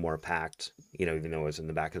more and more packed. Even though I was in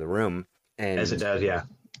the back of the room, As it and does, yeah.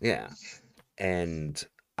 yeah, and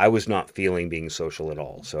I was not feeling being social at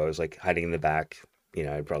all. So I was like hiding in the back.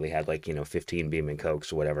 I probably had like 15 Beam and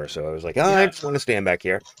Cokes or whatever. So I was like, oh, I Yeah. just want to stand back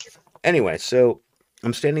here. Anyway, so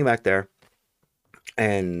I'm standing back there,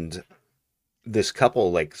 and this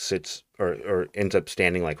couple like sits or ends up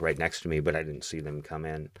standing like right next to me, but I didn't see them come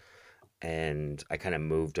in. And I kind of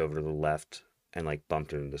moved over to the left and like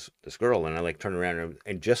bumped into this girl, and I like turned around,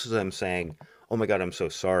 and just as I'm saying, "Oh my God, I'm so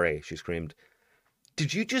sorry," she screamed,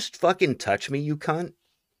 "Did you just fucking touch me, you cunt?"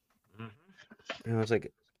 And I was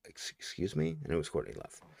like, "Excuse me?" And it was Courtney Love.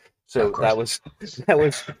 Of So that course. was that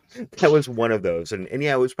was that was one of those, and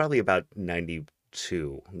yeah, it was probably about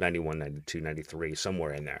 92, 91, 92, 93,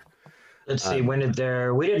 somewhere in there. Let's see. Um, We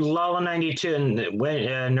did Lolla 92, and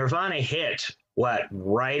when Nirvana hit, what,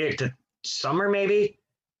 right at the summer, maybe?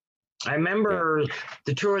 I yeah, remember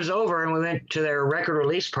the tour was over and we went to their record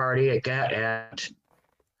release party at God,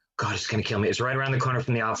 it's gonna kill me. It's right around the corner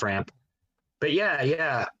from the off ramp. But yeah,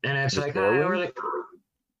 yeah. And it's the like, we're storeroom. like,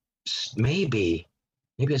 maybe.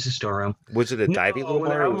 Maybe it's a storeroom. Was it a No, divey little when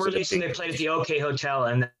their bar, or album was it a released and big they played at place? the OK Hotel,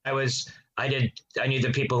 and I knew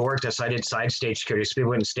the people who worked there, so I did side stage security. So people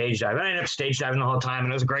wouldn't stage dive. I ended up stage diving the whole time,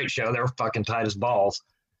 and it was a great show. They were fucking tight as balls.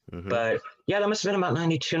 Hmm. But yeah, that must have been about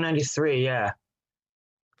 92, 93. Yeah.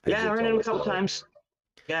 I Yeah, I zipped ran all into him a over couple the place. times.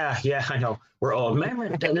 Yeah, yeah, I know. We're old. Remember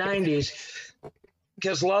the 90s?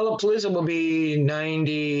 Because Lollapalooza will be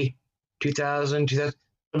 90, 2000, 2000.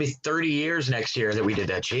 It'll be 30 years next year that we did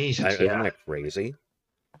that. Jesus, Isn't yeah. that crazy?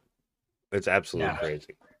 It's absolutely Yeah.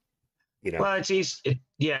 crazy. Well,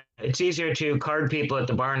 it's easier to card people at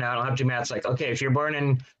the bar now. I don't have to do math. It's like, okay, if you're born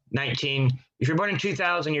in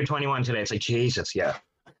 2000, you're 21 today. It's like, Jesus, yeah.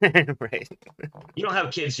 Right. You don't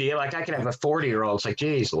have kids, do you? Like, I could have a 40-year-old. It's like,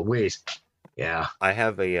 geez, Louise. Yeah. I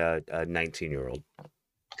have a 19-year-old.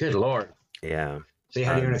 Good Lord. Yeah. So you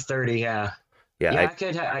had you in a Um, 30, yeah. yeah.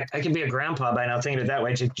 Yeah, I could be a grandpa by now thinking it that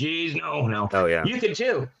way. It's like, geez, no, no. Oh yeah. You could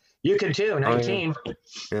too. You could too. Oh yeah. 19.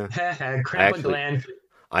 Yeah. I Grandpa actually, Glenn.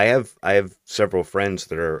 I have several friends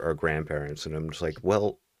that are grandparents, and I'm just like,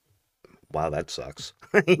 well, wow, that sucks.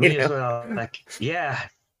 Me as well. Like, yeah.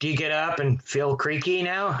 Do you get up and feel creaky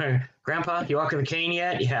now? Grandpa, you walk with a cane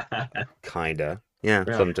yet? Yeah. Kinda. Yeah.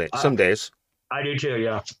 Yeah. Some days. I do too,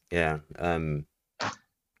 yeah. Yeah.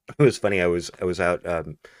 It was funny. I was out.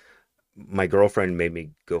 My girlfriend made me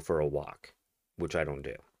go for a walk, which I don't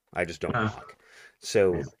do. I just don't Uh, walk.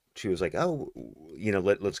 So she was like, "Oh,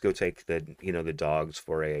 let's go take the dogs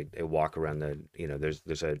for a walk around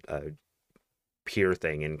there's a pier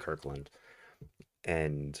thing in Kirkland."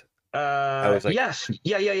 And I was like, yes.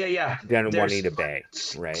 Yeah, yeah, yeah, yeah. down in There's Juanita Bay,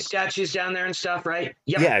 right? statues down there and stuff, right?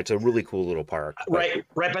 Yep. Yeah, it's a really cool little park. But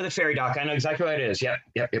Right by the ferry dock. I know exactly what it is. Yep,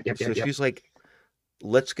 yep, yep, yep, so yep, yep. she's like,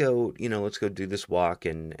 let's go do this walk,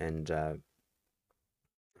 and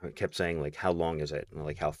I kept saying like, how long is it? And I'm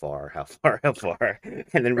like, how far, how far, how far?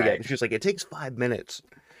 And then Right. she was like, it takes 5 minutes.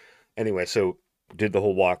 Anyway, so did the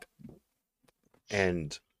whole walk,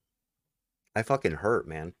 and I fucking hurt,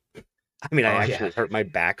 man. I mean, I Oh yeah. actually hurt. My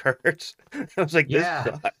back hurts. I was like, this Yeah.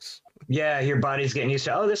 sucks. Yeah, your body's getting used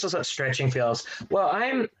to, oh, this is what stretching feels. Well,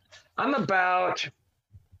 I'm about,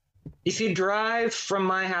 if you drive from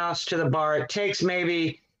my house to the bar, it takes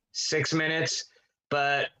maybe 6 minutes,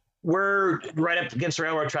 but we're right up against the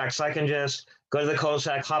railroad tracks, so I can just go to the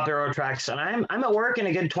cul-de-sac, hop the railroad tracks, and I'm at work in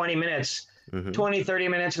a good 20 minutes, Hmm. 20, 30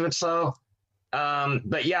 minutes if it's slow.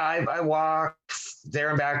 But yeah, I walk there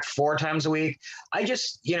and back 4 times a week. I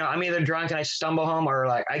just, I'm either drunk and I stumble home, or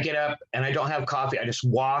like I get up and I don't have coffee. I just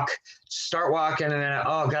start walking, and then,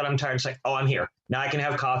 oh God, I'm tired. It's like, oh, I'm here. Now I can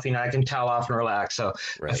have coffee. Now I can towel off and relax. So I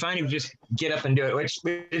Right. find you just get up and do it, which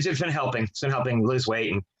it's been helping. It's been helping lose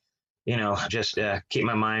weight and just keep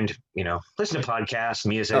my mind, listen to podcasts, Oh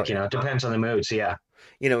music, yeah. it depends on the mood. So yeah.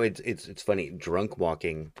 It's funny. Drunk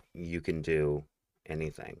walking, you can do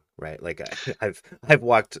anything, right? Like I've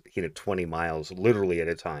walked 20 miles literally at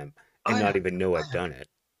a time Oh and not yeah. even know Oh I've yeah. done it.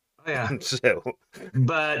 Oh yeah. So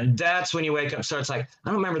But that's when you wake up. So it's like, I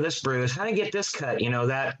don't remember this bruise. How did I get this cut?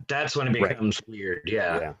 That's when it right, becomes weird.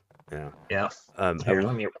 Yeah. yeah, yeah. Yeah. Um, I Here, was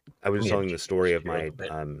I let was me telling the adjust story this of here a my little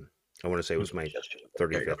bit. I want to say it was my Adjust it.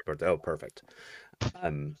 There you go. 35th birthday. Oh, perfect.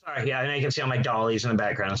 Um, Sorry. Yeah. And you can see all my dollies in the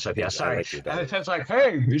background and stuff. Yeah. I Sorry. like your I dollies. was like,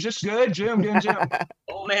 hey, is this good? Zoom, Zoom.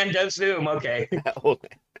 Old man does Zoom. Okay.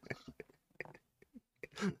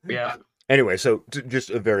 Yeah. Anyway, so just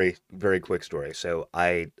a very very quick story. So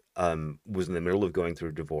I was in the middle of going through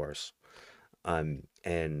a divorce,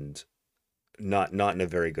 and not in a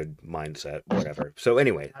very good mindset, whatever. So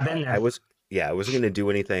anyway, I've been I there. was yeah, I wasn't going to do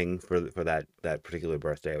anything for that particular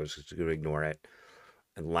birthday. I was just going to ignore it.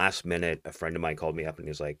 And last minute, a friend of mine called me up and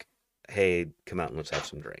he's like, "Hey, come out and let's have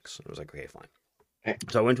some drinks." And I was like, "Okay, fine." Okay.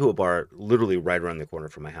 So I went to a bar literally right around the corner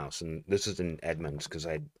from my house, and this is in Edmonds because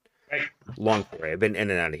I Right. long story. I've been in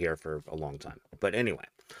and out of here for a long time. But anyway,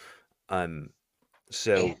 um,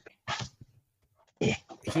 so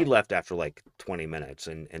he left after like 20 minutes,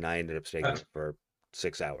 and I ended up staying there for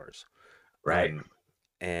 6 hours. Right. Um,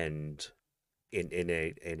 and in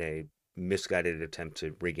a misguided attempt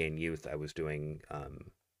to regain youth, I was doing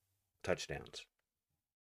touchdowns.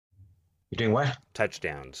 You doing what?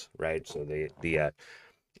 Touchdowns, right? So the uh,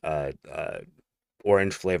 uh,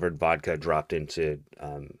 orange flavored vodka dropped into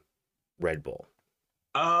Red Bull.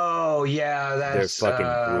 Oh yeah, They're that's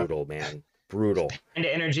fucking brutal, man. Brutal.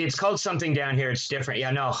 into energy. It's called something down here. It's different.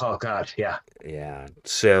 Yeah, no. Oh God. Yeah. Yeah.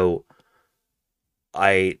 So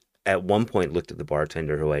I at one point looked at the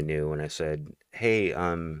bartender who I knew and I said, "Hey,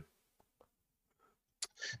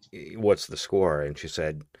 what's the score?" And she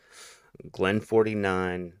said, "Glen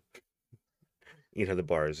 49, the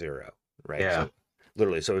bar is 0." Right? Yeah. So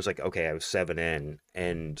literally, so it was like, okay, I was 7 in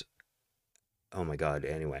and oh my God,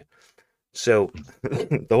 anyway. So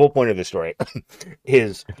the whole point of the story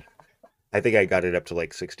is I think I got it up to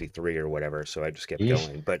like 63 or whatever, so I just kept Yeesh.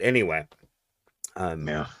 going. But anyway, um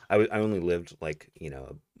Yeah. I only lived like,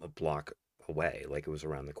 a block away, like it was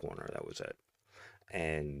around the corner. That was it.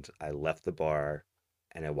 And I left the bar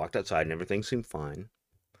and I walked outside and everything seemed fine.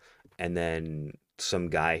 And then some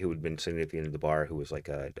guy who had been sitting at the end of the bar, who was like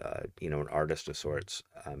an artist of sorts,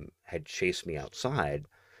 had chased me outside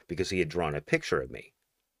because he had drawn a picture of me,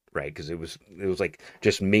 right? Because it was like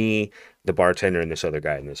just me, the bartender, and this other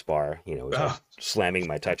guy in this bar. It was like Oh, slamming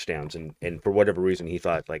my touchdowns, and for whatever reason, he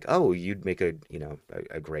thought like, oh, you'd make a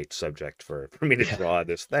great subject for me to yeah. draw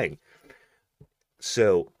this thing.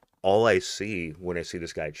 So all I see when I see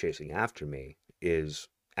this guy chasing after me is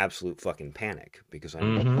absolute fucking panic because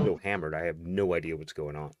I'm Mm-hmm. so hammered. I have no idea what's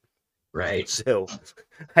going on. Right. So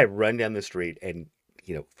I run down the street and,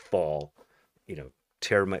 fall, you know,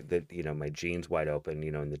 tear my jeans wide open,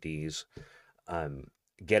 in the D's, um,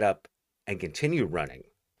 get up and continue running,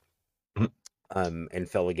 Mhm. and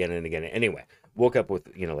fell again and again. Anyway, woke up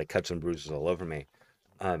with, like cuts and bruises all over me.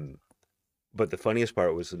 Um, but the funniest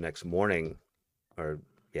part was the next morning or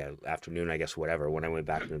yeah, afternoon, I guess, whatever, when I went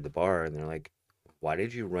back into the bar and they're like, why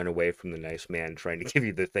did you run away from the nice man trying to give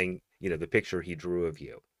you the thing, the picture he drew of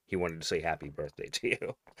you? He wanted to say happy birthday to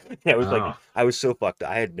you. And I was like, Oh. I was so fucked.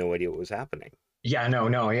 I had no idea what was happening. Yeah. No.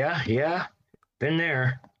 No. Yeah. Yeah. Been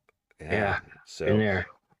there. Yeah. Yeah. Been So there.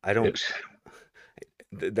 I don't, Oops.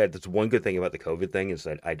 that's one good thing about the COVID thing is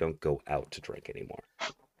that I don't go out to drink anymore.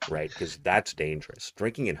 Right? Because that's dangerous.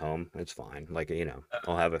 Drinking at home, it's fine. Like,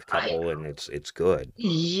 I'll have a I couple and it's good.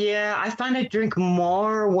 Yeah. I find I drink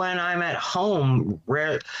more when I'm at home.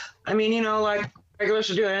 Rare. I mean, like regulars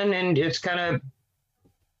are doing, and it's kind of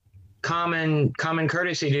common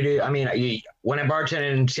courtesy to do. I mean, when I bartend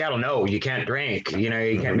in Seattle, no, you can't drink. You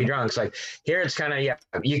can't Hmm. be drunk. It's like here, it's kind of yeah,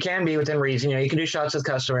 you can be within reason. You can do shots with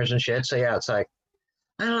customers and shit. So yeah, it's like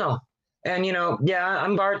I don't know. And yeah,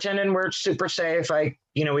 I'm bartending. We're super safe.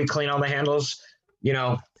 We clean all the handles, you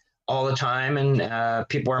know, all the time, and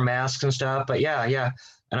people wear masks and stuff. But yeah, yeah,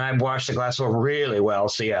 and I wash the glass really well.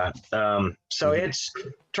 So yeah, so Hmm. it's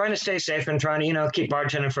trying to stay safe and trying to keep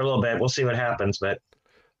bartending for a little bit. We'll see what happens, but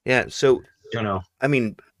Yeah. So, you know. I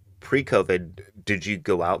mean, pre-COVID, did you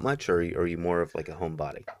go out much, or are you more of like a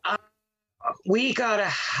homebody? Uh, we got a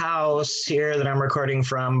house here that I'm recording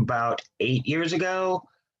from about 8 years ago.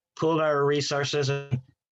 Pooled our resources, and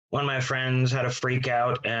one of my friends had a freak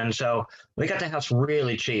out, and so we got the house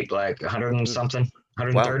really cheap, like 100 and Hmm. something, Wow,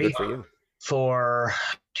 130 good for you. for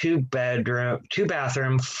 2 bedroom, 2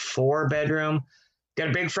 bathroom, 4 bedroom. got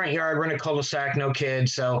a big front yard, we're in a cul-de-sac, no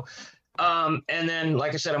kids. So, and then,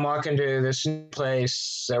 like I said, I'm walking to this new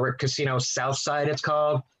place, Casino Southside, it's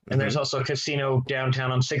called. And there's also a casino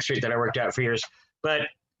downtown on 6th Street that I worked at for years. But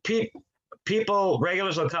people,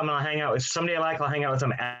 regulars will come and I'll hang out with somebody I like, I'll hang out with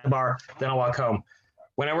them at the bar, then I'll walk home.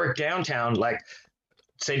 When I work downtown, like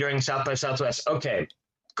say during South by Southwest, okay,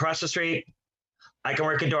 across the street, I can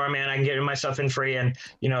work a doorman, I can get myself in free, and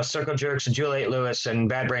Circle Jerks and Juliette Lewis and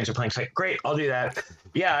Bad Brains are playing. It's like, great, I'll do that.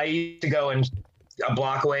 Yeah, I used to go and a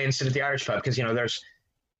block away and sit at the Irish pub because there's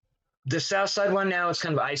the South Side one now. It's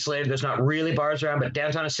kind of isolated. There's not really bars around, but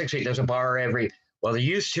downtown at 6th Street, there's a bar there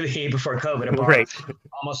used to be before COVID, a bar Right.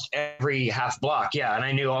 almost every half block. Yeah, and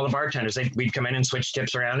I knew all the bartenders. We'd come in and switch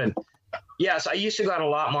tips around, and so I used to go out a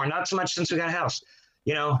lot more. Not so much since we got a house.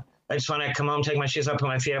 I just want to come home, take my shoes up, put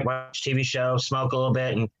my feet up, watch TV show, smoke a little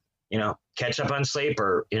bit, and catch up on sleep.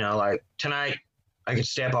 Or like tonight, I could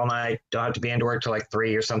stay up all night. Don't have to be into work till like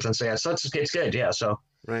 3 or something. So so it's good. Yeah, so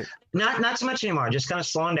Right. not so much anymore. Just kind of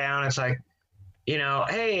slowing down. It's like,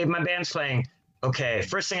 hey, my band's playing. Okay,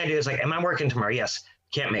 first thing I do is like, am I working tomorrow? Yes.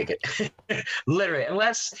 Can't make it. Literally,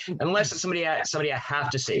 unless it's somebody I have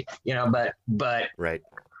to see. But Right.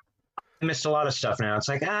 I missed a lot of stuff now. It's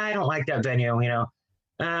like, I don't like that venue.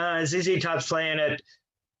 ZZ Top's playing at,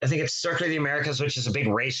 I think it's Circuit of the Americas, which is a big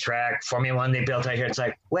racetrack, Formula One they built out here. It's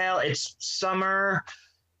like, well, it's summer.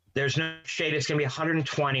 There's no shade. It's going to be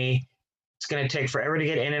 120. It's going to take forever to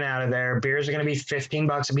get in and out of there. Beers are going to be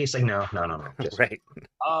 $15 a piece. Like, no. Right.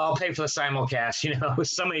 I'll pay for the simulcast.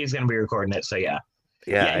 Somebody's going to be recording it. So yeah.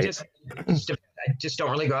 Yeah. I just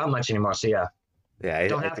don't really go out much anymore. So yeah. Yeah. I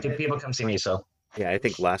don't have to. People come see me. So. Yeah, I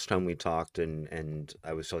think last time we talked and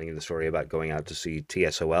I was telling you the story about going out to see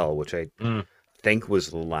TSOL, which I think was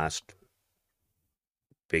the last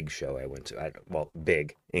big show I went to.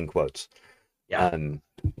 Big in quotes. Yeah. And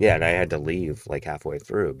I had to leave like halfway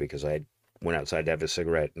through because I went outside to have a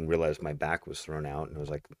cigarette and realized my back was thrown out, and I was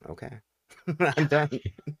like, okay, I'm done.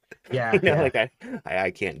 Yeah. Like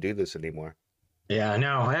I can't do this anymore. Yeah,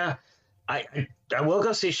 no, yeah. I will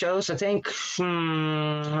go see shows. I think.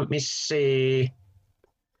 Let me see.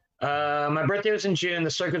 My birthday was in June.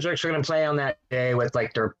 The Circle Jerks are going to play on that day with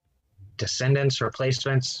like their Descendants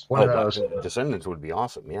replacements. One of those. Descendants would be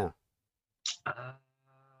awesome. Yeah.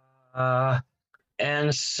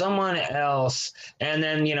 And someone else, and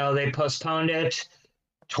then they postponed it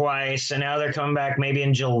twice, and now they're coming back maybe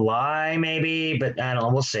in July, maybe. But I don't know.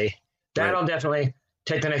 We'll see. That'll definitely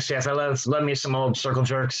take the next step. I love me some old Circle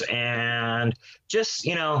Jerks, and just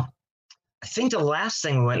I think the last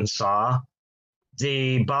thing we went and saw,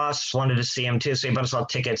 the boss wanted to see him too, so he bought us all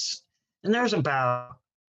tickets. And there was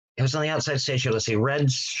it was on the outside stage here. Let's see,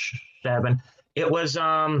 Red 7. It was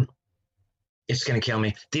it's gonna kill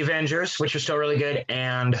me. The Avengers, which was still really good,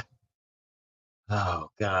 and oh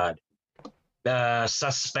god,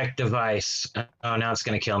 Suspect Device. Oh, now it's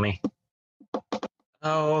gonna kill me.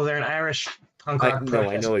 Oh, they're an Irish punk rock.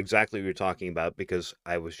 I know exactly what you're talking about because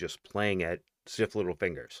I was just playing at Stiff Little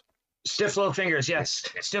Fingers. Stiff Little Fingers, yes.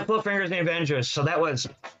 Stiff Little Fingers and the Avengers. So that was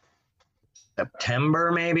September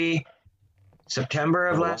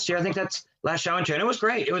of last year. I think that's last show I went to. And it was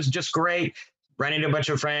great. It was just great. Ran into a bunch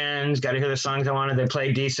of friends, got to hear the songs I wanted. They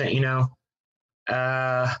played decent,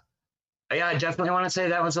 Yeah, I definitely want to say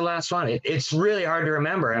that was the last one. It's really hard to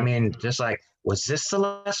remember. I mean, just like, was this the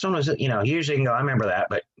last one? Was it, usually you can go, I remember that,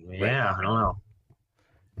 but yeah, I don't know.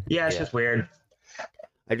 Yeah, it's just weird.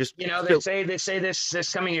 I just, they say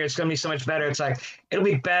this coming year it's going to be so much better. It's like, it'll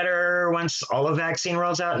be better once all the vaccine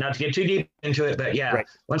rolls out. Not to get too deep into it, but yeah,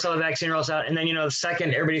 once all the vaccine rolls out, and then the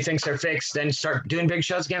second everybody thinks they're fixed, then start doing big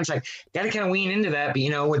shows again. It's like, got to kind of wean into that.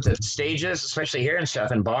 But with the stages, especially here and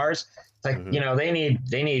stuff, and bars, it's like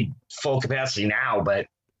they need full capacity now. But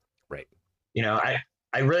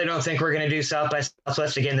I really don't think we're going to do South by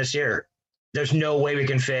Southwest again this year. There's no way we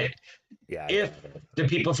can fit. Yeah. If the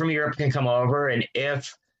people from Europe can come over, and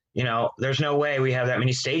if there's no way we have that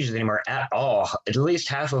many stages anymore at all. At least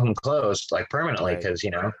half of them closed, like permanently, because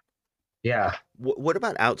yeah. What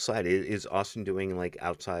about outside? Is Austin doing like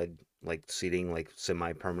outside, like seating, like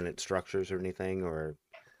semi-permanent structures or anything? Or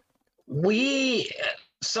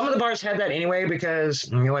some of the bars had that anyway because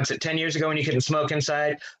what's it 10 years ago when you couldn't smoke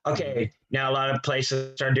inside? Okay, now a lot of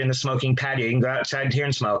places started doing the smoking patio. You can go outside here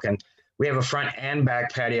and smoke, and we have a front and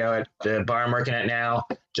back patio at the bar I'm working at now.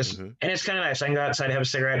 And it's kind of nice. I can go outside, have a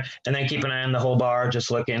cigarette, and then keep an eye on the whole bar,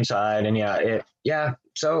 just look inside. And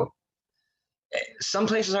so some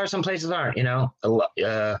places are, some places aren't,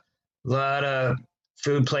 a lot of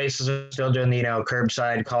food places are still doing the,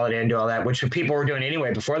 curbside, call it in, do all that, which people were doing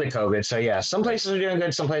anyway before the COVID. So yeah, some places are doing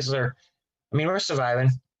good. Some places are, we're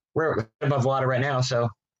surviving. we're above water right now. So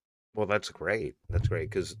Well, that's great. That's great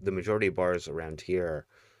because the majority of bars around here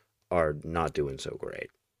are not doing so great.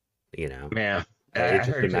 You know, yeah, I It's just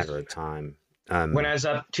heard a because matter of time. when I was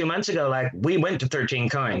up 2 months ago, like we went to 13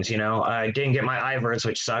 coins. I didn't get my Ivers,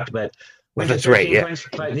 which sucked, but Oh, went to that's right. 13 Yeah. coins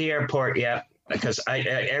by the airport. Yeah, because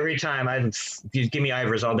every time you give me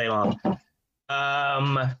Ivers all day long.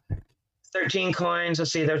 Um, 13 coins.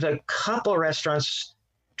 Let's see. There's a couple restaurants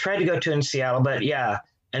tried to go to in Seattle, but yeah.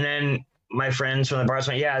 And then my friends from the bars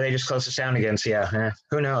went, yeah, they just closed the sound again. So yeah,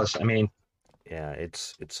 who knows? I mean, Yeah.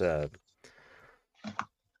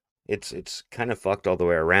 It's kind of fucked all the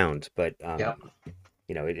way around, but yeah,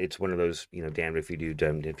 it's one of those damned if you do,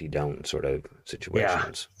 damned if you don't sort of yeah.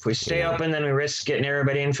 situations. If we You stay know. open, then we risk getting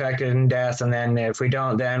everybody infected and death. And then if we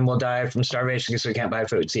don't, then we'll die from starvation because we can't buy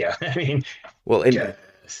food. So yeah, I mean, Well, and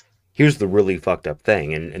just, here's the really fucked up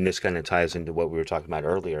thing, and this kind of ties into what we were talking about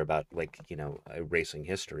earlier about like erasing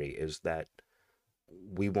history is that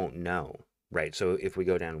we won't know, right? So if we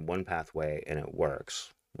go down one pathway and it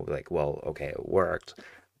works, we'll be like, well, okay, it worked,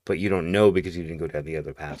 but you don't know because you didn't go down the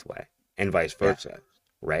other pathway, and vice yeah, versa,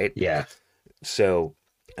 right? yeah, So,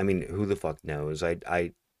 I mean, who the fuck knows?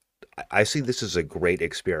 I see this as a great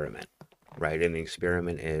experiment, right? And the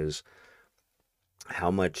experiment is how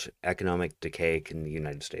much economic decay can the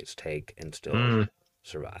United States take and still mm,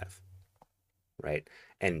 survive, right?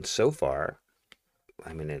 And so far,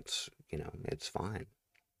 I mean, it's fine,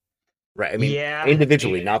 right? I mean, yeah.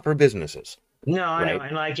 individually, not for businesses, No, I know. right?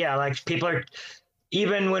 And like, yeah, like people are,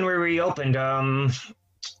 even when we reopened,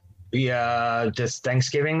 yeah, just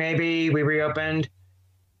Thanksgiving maybe we reopened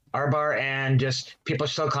our bar and just people are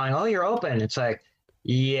still calling, oh, you're open. It's like,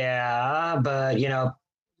 yeah, but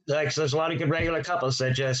like so there's a lot of good regular couples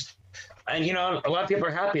that just and a lot of people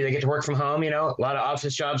are happy they get to work from home. A lot of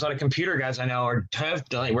office jobs, a lot of computer guys I know are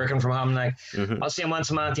definitely working from home. Like Hmm. I'll see them once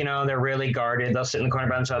a month. They're really guarded. They'll sit in the corner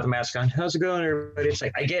by themselves with a mask on. How's it going, everybody? It's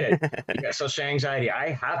like I get it. You got social anxiety.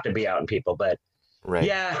 I have to be out in people, but Right,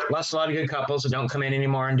 yeah, lost a lot of good couples that don't come in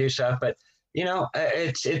anymore and do stuff. But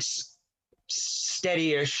it's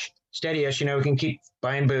steady-ish, steady-ish. We can keep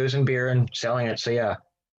buying booze and beer and selling it. So yeah.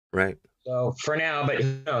 right. So for now, but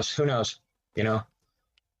who knows? Who knows? You know,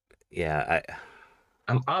 Yeah,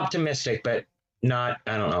 I'm optimistic, but not.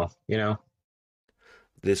 I don't know.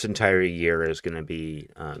 this entire year is going to be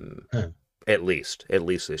at least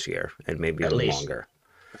this year, and maybe At even least. longer.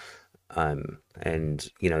 And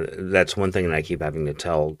that's one thing that I keep having to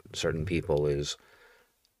tell certain people is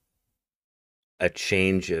a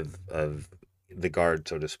change of the guard,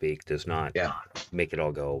 so to speak, does not Yeah. make it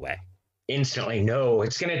all go away. Instantly. No,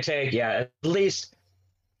 it's gonna take. Yeah, at least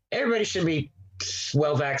everybody should be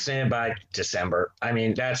well vaccinated by December. I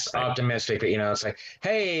mean, that's Right. optimistic, but it's like,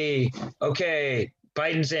 hey, okay,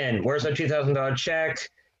 Biden's in. Where's our $2,000 check?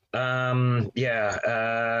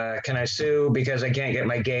 Yeah. Can I sue because I can't get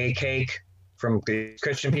my gay cake from the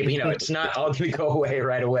Christian people? It's not all going to go away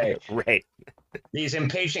right away. Right. These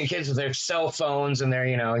impatient kids with their cell phones and their,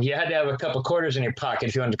 you had to have a couple quarters in your pocket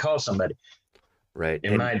if you wanted to call somebody. Right.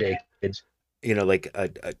 In And my day, kids. like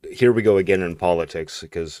here we go again in politics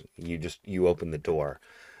because you open the door.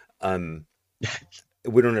 Um,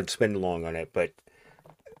 we don't have to spend long on it, but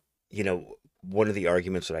one of the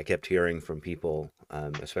arguments that I kept hearing from people,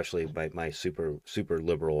 especially my super super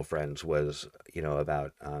liberal friends, was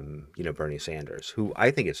about Bernie Sanders, who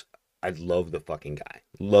I love the fucking guy,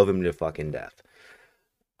 love him to fucking death.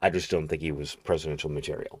 I just don't think he was presidential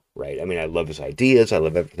material, right? I mean, I love his ideas, I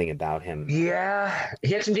love everything about him. Yeah,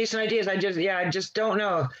 he had some decent ideas. I just don't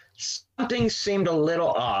know. Something seemed a little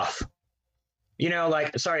off.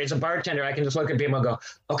 Like, sorry, as a bartender, I can just look at people and go,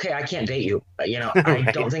 okay, I can't date you. I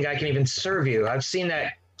don't Right, think I can even serve you. I've seen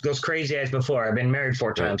those crazy eyes before. I've been married four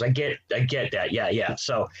right. times. I get that. Yeah, yeah.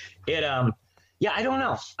 So it, yeah, I don't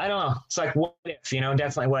know. I don't know. It's like, what if,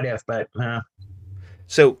 definitely what if, but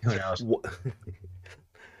So, who knows? wh-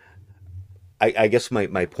 I guess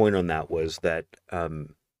my point on that was that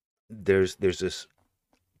there's this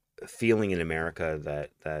feeling in America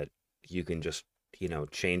that you can just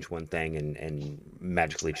change one thing and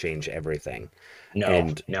magically change everything. No,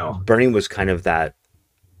 And no. Bernie was kind of that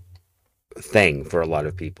thing for a lot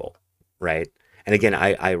of people, right? And again,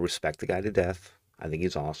 I respect the guy to death. I think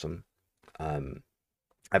he's awesome. Um,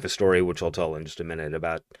 I have a story which I'll tell in just a minute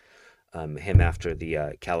about him after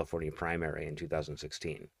the California primary in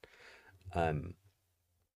 2016. Um,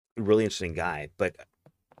 really interesting guy, but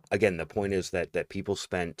again, the point is that people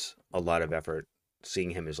spent a lot of effort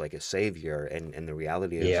seeing him as like a savior, and the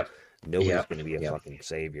reality is Yep. nobody's Yep. going to be a Yep. fucking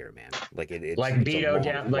savior, man. Like Like it's a Beto long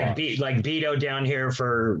down, walk. like Beto down here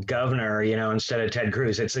for governor, you know, instead of Ted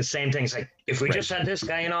Cruz. It's the same thing. It's like if we Right. just had this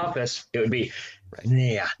guy in office, it would be, Right.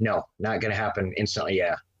 yeah, no, not going to happen instantly.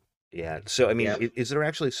 Yeah. Yeah. So I mean, Yeah. is there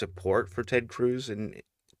actually support for Ted Cruz and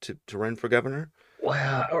to run for governor?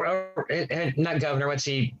 Well, or not governor. What's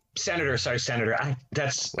he? Senator. Sorry, senator. I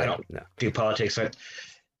Right. don't No. do politics. But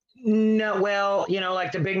no, well, you know,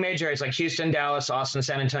 like the big major areas like Houston, Dallas, Austin,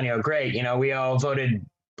 San Antonio. Great. You know, we all voted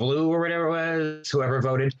blue or whatever it was, whoever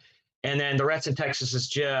voted. And then the rest of Texas is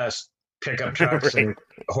just pickup trucks Right. and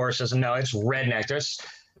horses. And no, it's redneck.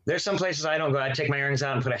 There's some places I don't go. I take my earrings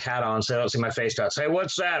out and put a hat on so I don't see my face out. Say,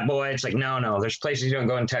 what's that, boy? It's like, no. There's places you don't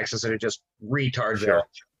go in Texas that are just retardville. Sure.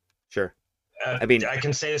 Sure. I mean, I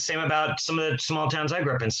can say the same about some of the small towns I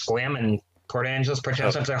grew up in, Squam and Port Angeles, Port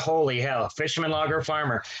Townsend. Like, holy hell, fisherman, logger,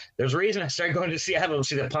 farmer. There's a reason I started going to Seattle to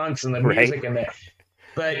see the punks and the right. music and the.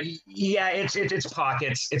 But yeah, it's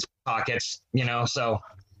pockets. It's pockets, you know. So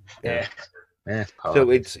yeah.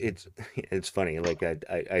 So it's funny. Like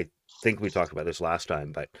I think we talked about this last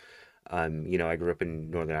time, but you know, I grew up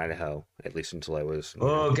in northern Idaho, at least until I was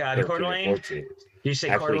Oh God, Coeur 13 or d'Alene. 14. You say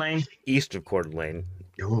Coeur Actually, d'Alene? east of Coeur d'Alene,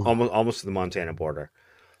 Ooh. almost to the Montana border.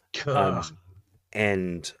 Ugh.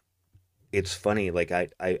 And it's funny, like I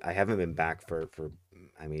haven't been back for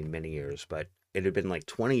I mean many years, but it had been like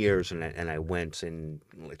 20 years, and I went in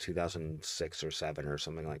like 2006 or 7 or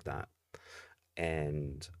something like that.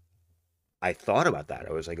 And I thought about that.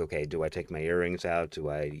 I was like, okay, do I take my earrings out? Do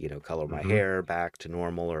I, you know, color my hair back to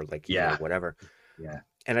normal, or like, you know, whatever. Yeah.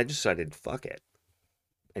 And I decided, fuck it,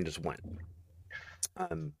 and just went.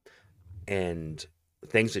 And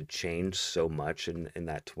things had changed so much in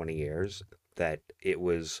that 20 years that it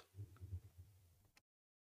was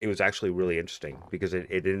actually really interesting because it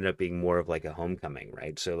ended up being more of like a homecoming,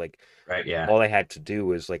 right? So like, Right. Yeah. all I had to do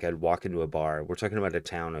was like I'd walk into a bar. We're talking about a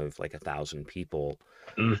town of like 1,000 people,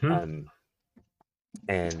 Mm-hmm.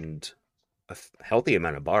 and a healthy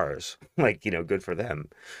amount of bars, like, you know, good for them.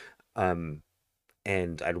 Um,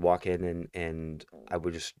 and I'd walk in and I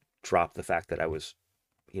would just drop the fact that I was,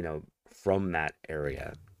 you know, from that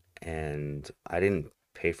area, and I didn't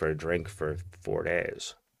pay for a drink for 4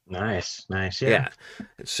 days. Nice. Nice. Yeah. Yeah.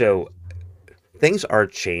 So things are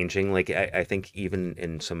changing. Like I think even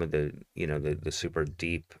in some of the, you know, the super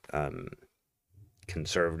deep,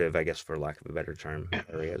 conservative, I guess, for lack of a better term,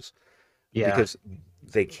 areas, Yeah. because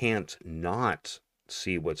they can't not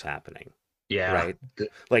see what's happening, Yeah. right?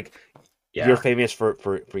 Like Yeah. you're famous for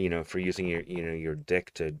you know, for using your, you know, your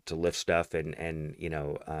dick to lift stuff, and you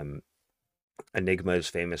know, Enigma is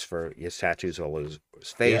famous for his tattoos all over his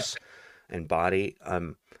face and body,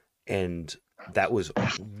 and that was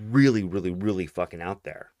really really really fucking out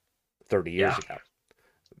there 30 years ago.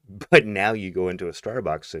 But now you go into a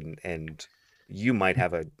Starbucks and you might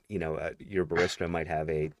have a, you know, your barista might have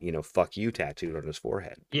a, you know, fuck you tattooed on his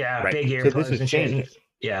forehead. Yeah. Right. Big So this earplugs has and shit. changed.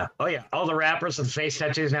 Yeah. Oh yeah. All the rappers with face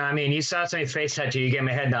tattoos now. I mean, you saw somebody's face tattoo, you get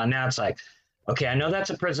my head down. Now it's like, okay, I know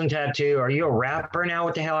that's a prison tattoo. Are you a rapper now?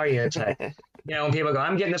 What the hell are you? It's like, you know, when people go,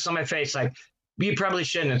 I'm getting this on my face, like, you probably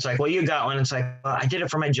shouldn't. It's like, well, you got one. It's like, well, I did it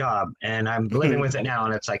for my job and I'm living with it now.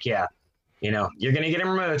 And it's like, yeah, you know, you're gonna get it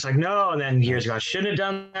removed. It's like, no. And then years ago, I shouldn't have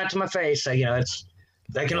done that to my face. Like, you know,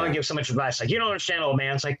 I can only give so much advice. Like, you don't understand, old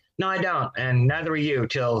man. It's like, no, I don't, and neither are you.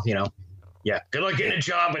 Till, you know, yeah, good luck getting a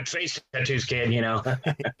job with face tattoos, kid. You know.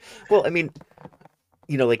 Well, I mean,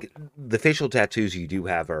 you know, like the facial tattoos you do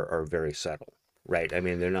have are very subtle, right? I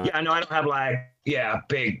mean, they're not. Yeah, no, I don't have like,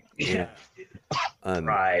 big,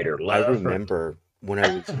 pride or I love. remember when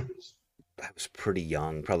I was pretty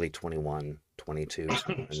young, probably 21, 22,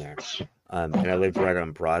 somewhere in there, and I lived right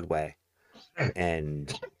on Broadway,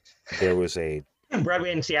 and there was a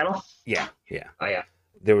Broadway in Seattle. yeah. Oh yeah.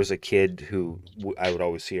 There was a kid who I would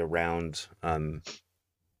always see around,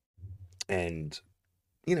 and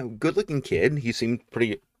you know, good looking kid. He seemed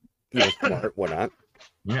pretty, you know, smart, whatnot.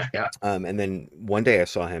 Yeah. And then one day I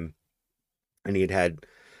saw him, and he had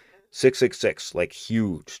 666, like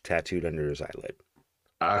huge, tattooed under his eyelid.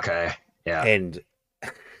 Okay. Yeah. And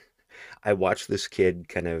I watched this kid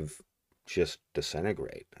kind of just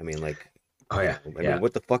disintegrate. I mean, like, Oh yeah. I mean,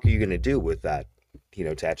 what the fuck are you gonna do with that, you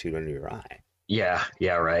know, tattooed under your eye? Yeah.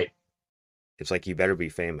 Yeah. Right. It's like you better be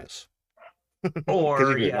famous, Or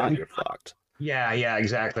because if you're not, you're fucked. Yeah.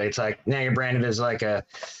 Exactly. It's like now you're branded as like a.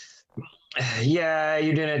 Yeah,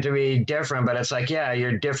 you did it to be different, but it's like, yeah,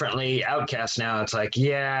 you're differently outcast now. It's like,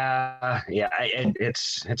 it's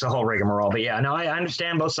a whole rigmarole. But yeah, no, I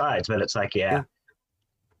understand both sides, but it's like, yeah.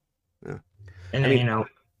 Yeah. And then, I mean, you know,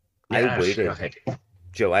 I waited,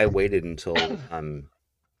 Joe. I waited until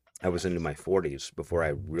I was into my 40s before I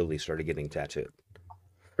really started getting tattooed.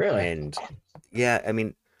 Really? And yeah, I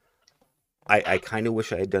mean, I kind of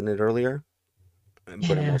wish I had done it earlier, but I'm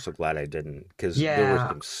Yeah. also glad I didn't because there was Yeah.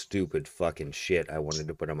 some stupid fucking shit I wanted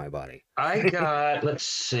to put on my body. I got, let's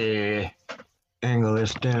see, angle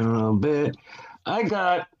this down a little bit. I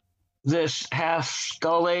got this half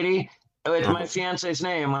skull lady with Uh, my fiance's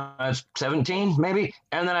name when I was 17, maybe.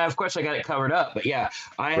 And then, of course, I got it covered up. But yeah,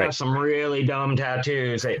 I right. have some really dumb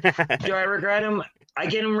tattoos. Do I regret them? I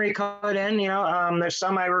get them recolored in, there's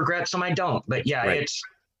some I regret, some I don't. But yeah, Right.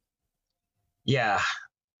 yeah,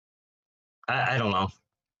 I don't know.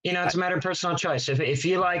 I, It's a matter of personal choice. If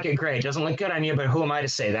you like it, great. It doesn't look good on you, but who am I to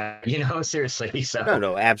say that? Seriously. no, So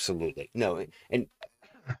no, absolutely. No, and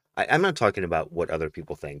I'm not talking about what other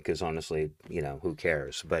people think because honestly, who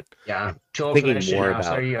cares? But yeah, too old for that thinking shit more now.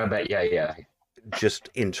 So about yeah, I bet. Yeah, yeah, just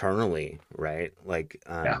internally, right? Like,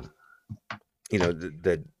 yeah.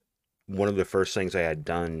 the one of the first things I had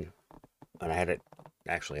done, and I had it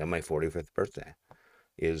actually on my 45th birthday,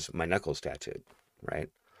 is my knuckles tattooed, right?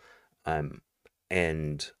 Um,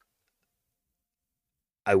 and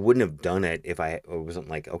I wouldn't have done it if I wasn't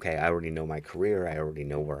like, okay, I already know my career, I already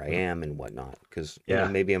know where I am and whatnot, because Yeah.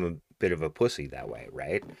 maybe I'm a bit of a pussy that way,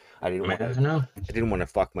 right? I didn't want I to, don't know. I didn't want to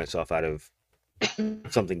fuck myself out of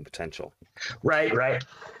something potential. Right, right.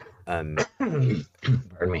 Um, Pardon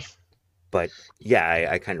me. but yeah,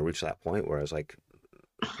 I kind of reached that point where I was like,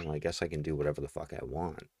 well, I guess I can do whatever the fuck I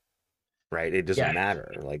want, right? It doesn't Yeah,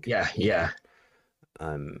 matter, like, yeah, yeah.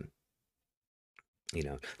 um,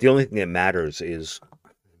 the only thing that matters is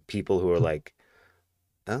people who are like,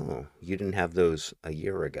 oh, you didn't have those a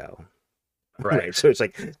year ago. Right. Right. So it's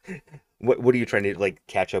like, what are you trying to like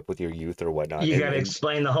catch up with your youth or whatnot? You got to And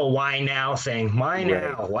explain the whole why now thing. Why right,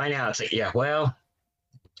 now? Why now? It's like, yeah, well,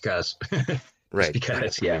 because, just right.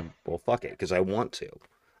 because, I yeah, mean, well, fuck it, because I want to.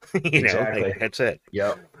 Like exactly. that's it.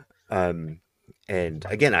 Yep. Um, and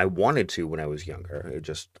again, I wanted to when I was younger. It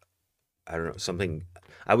just, I don't know, something.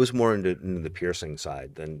 I was more into the piercing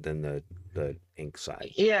side than the ink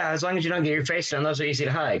side. Yeah, as long as you don't get your face done, those are easy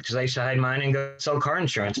to hide. Because I used to hide mine and go sell car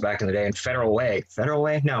insurance back in the day in Federal Way. Federal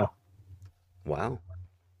Way? No. Wow.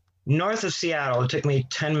 North of Seattle. It took me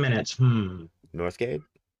 10 minutes. Northgate?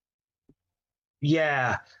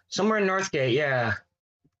 Yeah. Somewhere in Northgate. Yeah.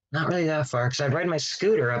 Not really that far because I'd ride my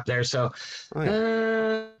scooter up there. So, Oh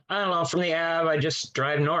yeah. I don't know. From the Ave, I just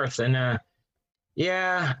drive north and,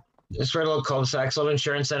 yeah, just for a little cul-de-sac, sold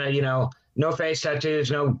insurance and, no face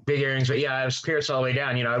tattoos, no big earrings. But yeah, I was pierced all the way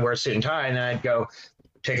down. I'd wear a suit and tie and then I'd go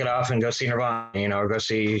take it off and go see Nirvana, or go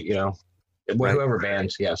see, Right. whoever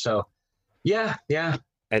bands. Yeah. So, yeah, yeah.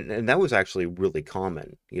 And that was actually really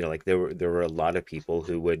common. Like there were a lot of people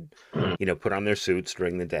who would, put on their suits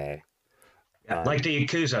during the day. Yeah, like the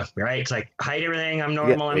Yakuza, right? It's like hide everything. I'm Yeah,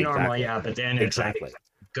 normal. I'm normal. exactly. Yeah, but then it's like Exactly.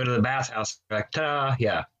 go to the bathhouse. Like, ta-da.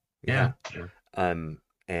 Yeah, Yeah. yeah,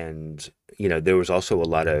 And there was also a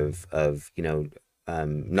lot of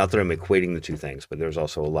not that I'm equating the two things, but there was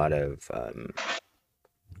also a lot of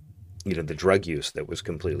the drug use that was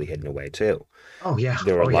completely hidden away too. Oh yeah.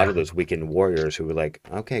 There were Oh a lot yeah. of those weekend warriors who were like,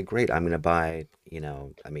 okay, great, I'm gonna buy,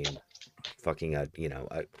 I mean, fucking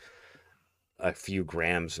a few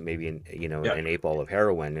grams, maybe Yeah. an 8 ball of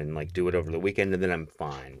heroin, and like do it over the weekend, and then I'm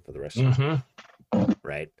fine for the rest of the Mm-hmm. night,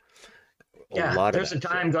 right? A Yeah. lot of There's a that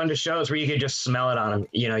time shit. going to shows where you could just smell it on them.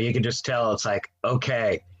 You could just tell. It's like,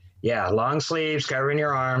 okay, yeah, long sleeves covering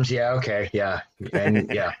your arms. Yeah, okay, yeah, and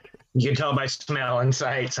yeah, you can tell by smell and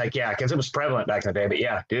sight. It's like, yeah, because it was prevalent back in the day. But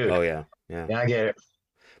yeah, dude, Oh yeah, yeah. yeah, I get it.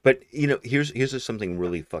 But here's just something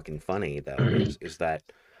really fucking funny though, is that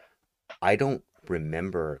I don't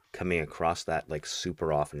remember coming across that like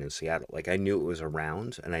super often in Seattle. Like I knew it was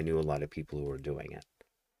around and I knew a lot of people who were doing it,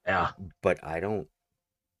 Yeah. but I don't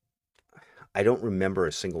remember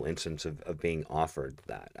a single instance of being offered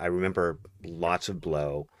that. I remember lots of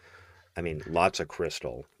blow. I mean, lots of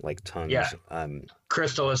crystal, like Yeah. tons.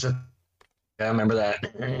 Crystal is a. I remember that.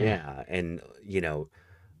 Yeah, and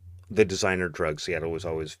the designer drugs. Seattle was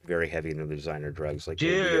always very heavy into the designer drugs, like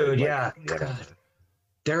Dude, like yeah. whatever. God.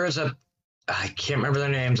 There was I can't remember their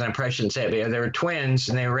names, and I probably shouldn't say it, but yeah, they were twins,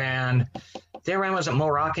 and they ran, was it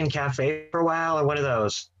Moroccan Cafe for a while, or one of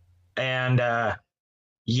those? And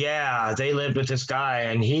yeah, they lived with this guy,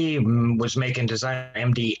 and he was making design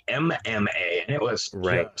MDMA, and it was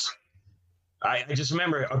Right. just, I just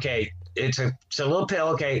remember, okay, it's a little pill.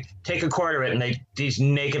 Okay, take a quarter of it, and these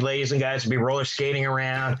naked ladies and guys would be roller skating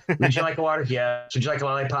around. Would you like a water? Yeah. Would you like a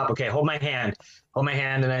lollipop? Okay, hold my hand,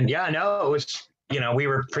 and then yeah, no, it was we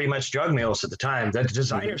were pretty much drug mules at the time. The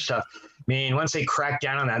designer stuff. I mean, once they cracked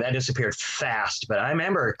down on that, that disappeared fast. But I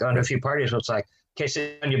remember going to a Right. few parties where it's like, Okay,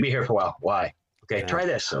 sit down. You'll be here for a while. Why? Okay, Yeah. try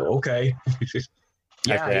this. Oh, okay.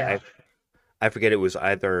 Yeah, Actually, yeah, I forget it was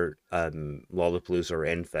either Lollapalooza or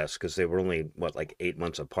Infest because they were only what like 8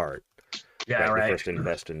 months apart, yeah. right? The Right. first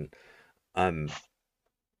Infest and um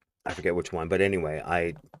I forget which one, but anyway,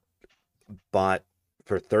 I bought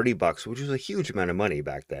for $30, which was a huge amount of money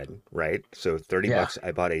back then, right? So 30 Yeah. bucks,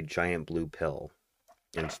 I bought a giant blue pill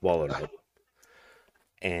and swallowed it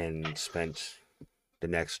and spent the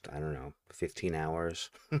next, I don't know, 15 hours.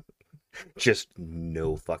 Just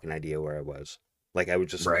no fucking idea where I was. Like I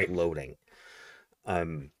was just Right. floating.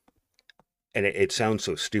 Um, and it sounds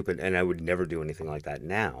so stupid, and I would never do anything like that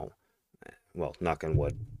now. Well, knock on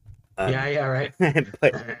wood. Yeah, yeah. Right.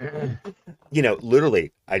 But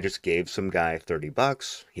literally, I just gave some guy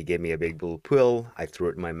 $30. He gave me a big blue pill. I threw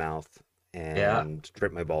it in my mouth Yeah. and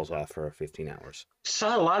tripped my balls off for 15 hours.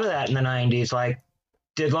 Saw a lot of that in the '90s. Like,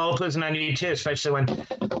 did Lollapalooza '92, especially when,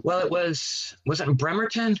 well, was it in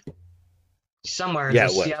Bremerton? Somewhere, Yeah,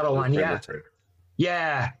 the it was. It Seattle was one. Yeah. Bremerton.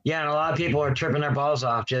 Yeah. Yeah. And a lot of people are tripping their balls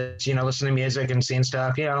off just, listening to music and seeing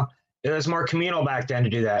stuff. It was more communal back then to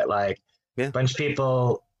do that. Like, Yeah, bunch of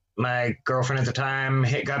people. My girlfriend at the time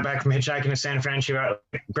got back from hitchhiking to San Fran. She got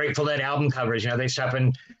Grateful Dead album covers. They stop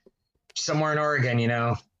in somewhere in Oregon,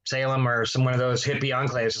 Salem or some one of those hippie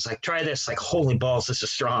enclaves. It's like, try this. Like, holy balls, this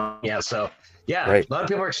is strong. Yeah. So, yeah, right. a lot of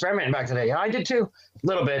people were experimenting back today. Yeah, I did too, a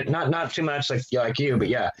little bit, not too much like you, but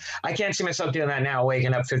yeah, I can't see myself doing that now.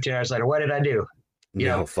 Waking up 15 hours later, what did I do?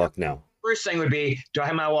 No, fuck no. First thing would be, do I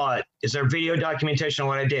have my wallet? Is there video documentation on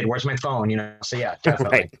what I did? Where's my phone? So yeah,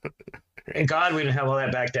 definitely. Right. Thank God we didn't have all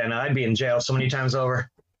that back then. I'd be in jail so many times over.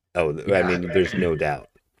 Oh, I mean, there's no doubt.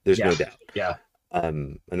 There's Yeah. no doubt. Yeah.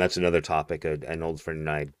 And that's another topic an old friend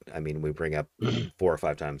and I mean, we bring up 4 or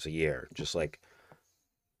 5 times a year. Just like,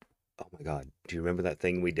 oh my God, do you remember that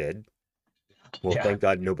thing we did? Well, Yeah. thank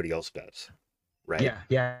God nobody else does. Right? Yeah.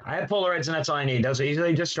 Yeah. I have Polaroids and that's all I need. Those are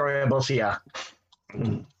easily destroyable. So yeah.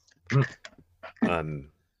 Um,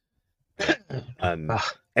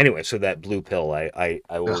 anyway, so that blue pill, I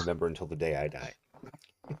will remember until the day I die.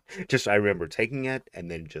 I remember taking it and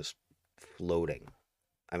then just floating.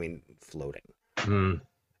 I mean, floating. Mm.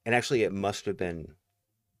 And actually, it must have been.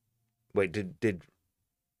 Wait, did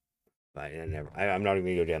I'm not even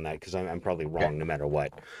gonna go down that because I'm probably wrong no matter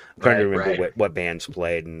what. I'm trying to remember what bands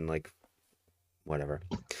played and like whatever.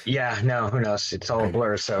 Yeah, no, who knows? It's all a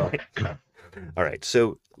blur. So, all right.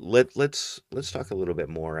 So let's talk a little bit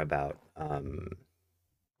more about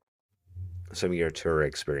some of your tour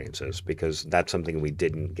experiences because that's something we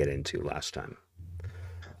didn't get into last time.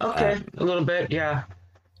 Okay, a little bit, yeah.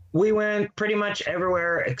 We went pretty much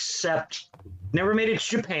everywhere except never made it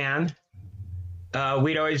to Japan.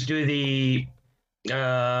 We'd always do the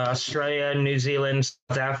Australia, New Zealand,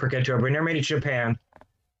 South Africa tour, but we never made it to Japan.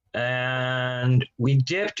 And we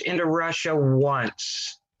dipped into Russia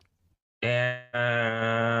once. And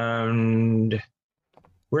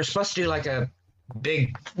we're supposed to do like a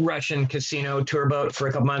big Russian casino tour boat for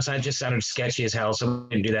a couple months, and it just sounded sketchy as hell, so we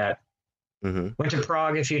didn't do that. Mm-hmm. Went to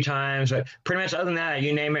Prague a few times, but pretty much other than that,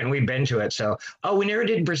 you name it, and we've been to it. So, we never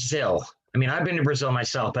did Brazil. I mean, I've been to Brazil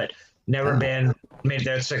myself, but never made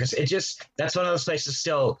that circus. It just, that's one of those places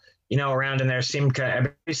still, around in there seemed kind of,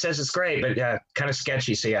 everybody says it's great, but yeah, kind of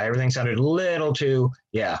sketchy. So yeah, everything sounded a little too,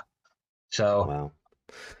 yeah. So. Wow.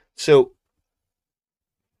 So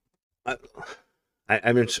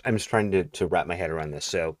I'm just trying to wrap my head around this.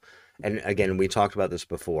 So, and again, we talked about this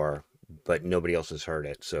before, but nobody else has heard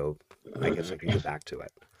it. So I guess I can go back to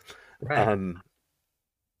it. Right.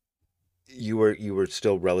 You were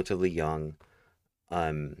still relatively young.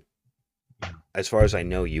 As far as I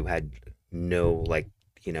know, you had no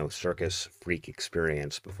circus freak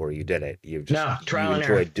experience before you did it. You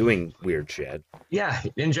enjoyed doing weird shit. Yeah,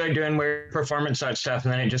 enjoyed doing weird performance art stuff,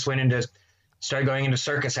 and then it just started going into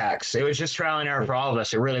circus acts. It was just trial and error for all of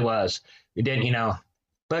us. It really was. We did,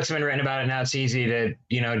 books have been written about it. Now it's easy to,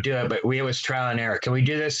 do it, but it was trial and error. Can we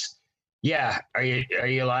do this? Yeah. Are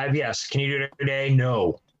you alive? Yes. Can you do it every day?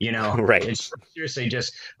 No. Right. It's seriously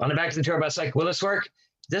just on the back of the tour bus, like, will this work?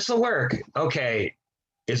 This will work. Okay.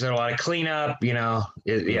 Is there a lot of cleanup?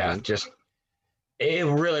 Yeah, just, it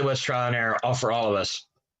really was trial and error for all of us,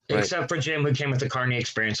 except for Jim, who came with the Carney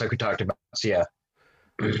experience, like we talked about. So yeah.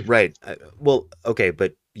 Right. Well, okay,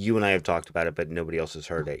 but you and I have talked about it, but nobody else has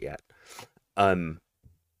heard it yet.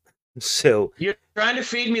 So you're trying to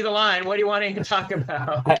feed me the line. What do you want to talk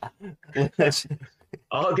about?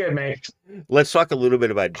 All good, mate. Let's talk a little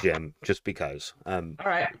bit about Jim, just because. All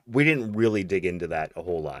right. We didn't really dig into that a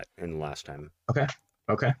whole lot in the last time. Okay.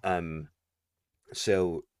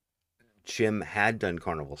 So Jim had done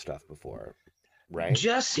carnival stuff before. right?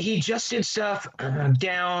 He just did stuff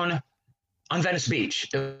down on Venice Beach.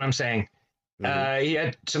 Is what I'm saying. Hmm. He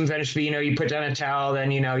had some Venice Beach. You put down a towel,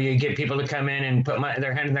 then you get people to come in and put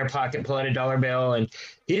their hand in their pocket, pull out a dollar bill, and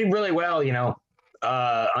he did really well.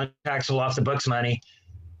 On taxable off the books money.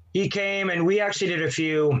 He came and we actually did a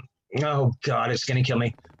few. Oh God, it's gonna kill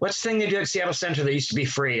me. What's the thing they do at Seattle Center that used to be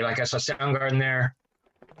free? Like I saw Soundgarden there.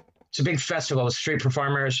 It's a big festival of street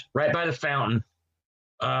performers right by the fountain.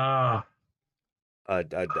 Uh, Uh,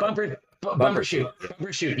 uh, uh, bumper shoot, Yeah.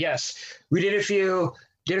 bumper shoot. Yes, we did a few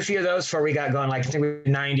of those before we got going. Like I think we were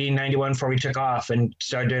 90, 91 before we took off and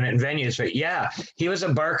started doing it in venues. But yeah, he was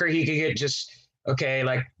a barker. He could get just okay.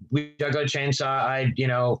 Like we dug a chainsaw. I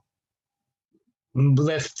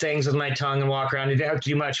lift things with my tongue and walk around. He didn't have to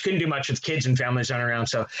do much. Couldn't do much with kids and families running around.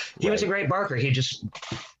 So he was a great barker.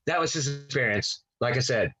 That was his experience. Like I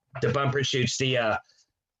said, the bumper shoots, the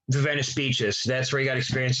Venice beaches. That's where he got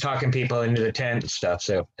experience talking people into the tent and stuff.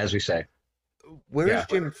 So as we say, Where is yeah.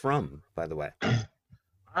 Jim from, by the way?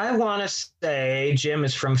 I want to say Jim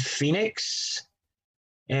is from Phoenix,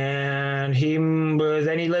 and he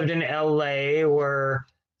lived in L.A. where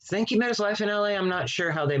I think he met his wife in L.A. I'm not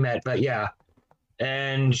sure how they met, but yeah.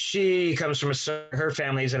 And she comes from her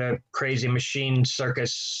family's in a crazy machine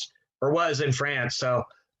circus, or was in France. So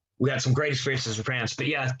we had some great experiences in France. But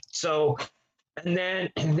yeah, so and then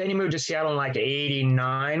he moved to Seattle in like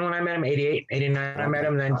 89 when I met him, 88, 89 I met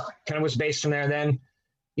him, then kind of was based from there. Then,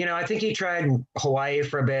 I think he tried Hawaii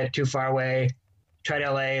for a bit, too far away. Tried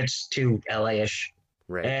LA, it's too LA-ish.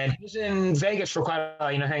 Right. And he was in Vegas for quite a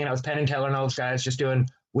while, hanging out with Penn and Teller and all those guys, just doing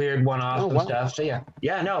weird one-off and stuff. So yeah,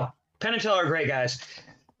 no. Penn and Teller are great guys.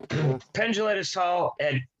 Penn Jillette is tall,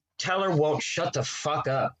 and Teller won't shut the fuck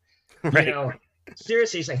up. Right.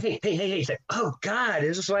 Seriously, he's like, hey. He's like, oh God,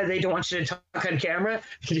 is this why they don't want you to talk on camera?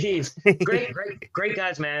 Jeez, great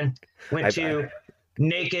guys, man. Went to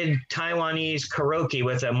naked Taiwanese karaoke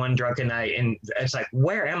with them one drunken night, and it's like,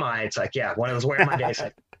 where am I? It's like, yeah, one of those where am I days.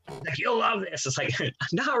 Like you'll love this. It's like,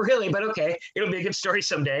 not really, but okay, it'll be a good story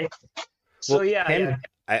someday. So well, yeah, Penn,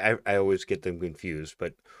 yeah. I always get them confused,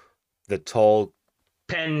 but the tall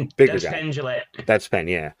Penn, bigger that's guy. Penn Jillette. That's Penn,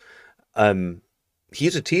 yeah.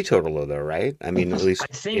 He's a teetotaler though, right? I mean, at least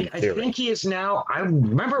I think he is now. I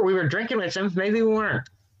remember we were drinking with him. Maybe we weren't.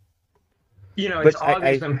 It's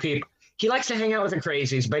obvious when people. He likes to hang out with the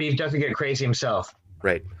crazies, but he doesn't get crazy himself.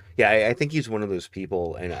 Right. Yeah, I think he's one of those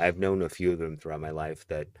people, and I've known a few of them throughout my life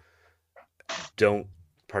that don't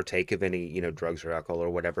partake of any, drugs or alcohol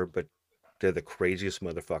or whatever, but they're the craziest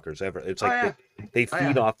motherfuckers ever. It's like they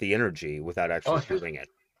feed off the energy without actually doing it.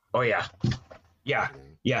 Oh yeah. Yeah.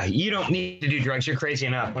 Yeah. You don't need to do drugs. You're crazy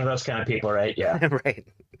enough. One of those kind of people, right? Yeah. Right.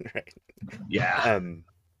 Yeah. And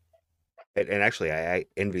actually I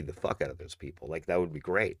envy the fuck out of those people. Like that would be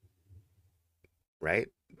great. Right?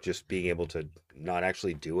 Just being able to not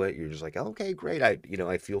actually do it. You're just like, okay, great.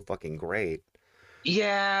 I feel fucking great.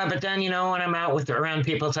 Yeah, but then when I'm out around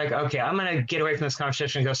people, it's like, okay, I'm gonna get away from this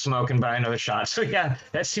conversation and go smoke and buy another shot. So yeah,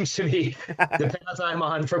 that seems to be the path I'm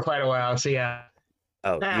on for quite a while. So yeah.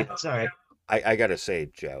 Oh, that's all right. I gotta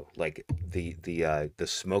say, Joe, like the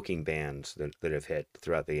smoking bans that have hit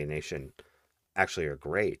throughout the nation actually are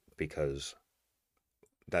great because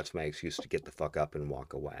that's my excuse to get the fuck up and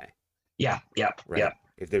walk away. Yeah. Right. Yeah.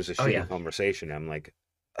 If there's a shitty conversation, I'm like,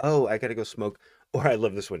 oh, I gotta go smoke. Or I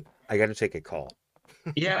love this one. I gotta take a call.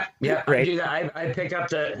 Yeah. Right. I do that. I pick up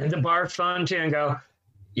the bar phone too and go,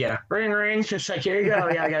 yeah, ring. Just like, here you go.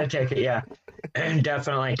 Yeah, I gotta take it. Yeah. And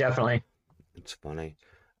definitely. It's funny.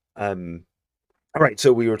 All right,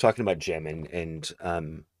 so we were talking about Jim and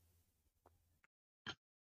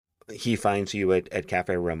he finds you at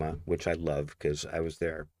Cafe Roma, which I love because I was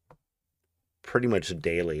there pretty much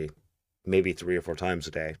daily, maybe 3 or 4 times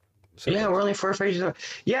a day. So yeah, we're only 4 pages.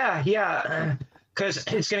 Yeah. Because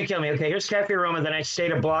it's gonna kill me. Okay, here's Cafe Roma. Then I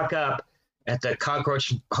stayed a block up at the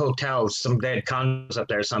Cockroach Hotel. They had condos up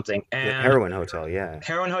there or something. And the Heroin Hotel, yeah.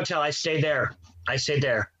 Heroin Hotel. I stayed there.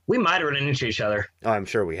 We might have run into each other. Oh, I'm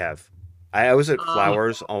sure we have. I was at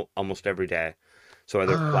Flowers almost every day. So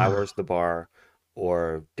either Flowers, the bar,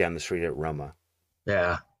 or down the street at Roma.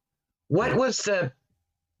 Yeah. What was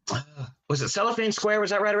was it Cellophane Square?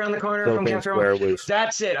 Was that right around the corner from Cafe Roma?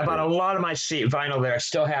 That's it. About a lot of my vinyl there I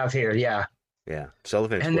still have here. Yeah. Yeah.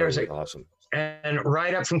 Cellophane Square was awesome. And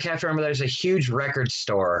right up from Cafe Roma, there's a huge record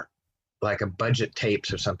store, like a Budget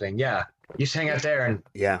Tapes or something. Yeah. Used to hang out there and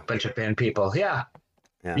a bunch of band people. Yeah.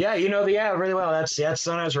 Yeah, really well. That's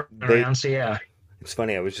when I was running around. So yeah, it's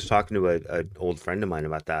funny. I was just talking to an old friend of mine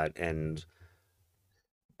about that, and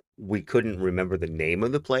we couldn't remember the name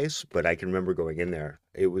of the place, but I can remember going in there.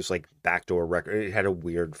 It was like Backdoor Record. It had a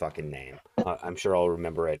weird fucking name. I'm sure I'll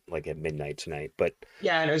remember it like at midnight tonight. But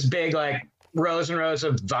Yeah, and it was big, like rows and rows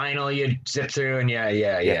of vinyl you'd zip through, and yeah,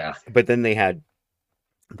 yeah, yeah, yeah. but then they had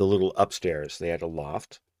the little upstairs. They had a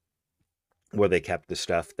loft where they kept the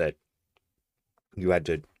stuff that you had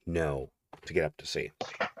to know to get up to see.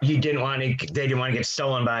 You didn't want to. They didn't want to get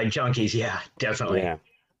stolen by junkies. Yeah, definitely. Yeah.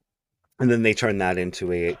 And then they turned that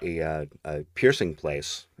into a piercing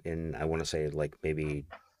place in, I want to say, like maybe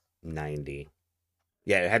 90.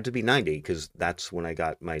 Yeah, it had to be 90 because that's when I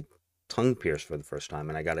got my tongue pierced for the first time,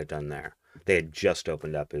 and I got it done there. They had just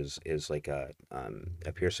opened up as like a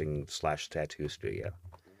piercing slash tattoo studio.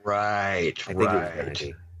 Right, I think it was right.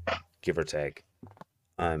 90, give or take.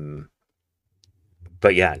 Um,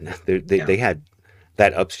 but yeah, they Yeah. had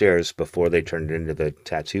that upstairs before they turned it into the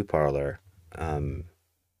tattoo parlor. Um,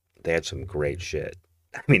 they had some great shit.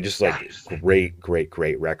 I mean, just Yeah. like great, great,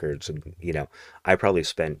 great records. And, I probably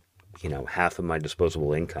spent, half of my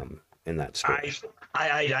disposable income in that store.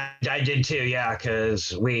 I, I did too. Yeah,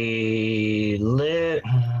 because we lit.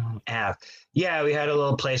 Yeah, we had a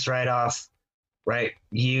little place right off, right?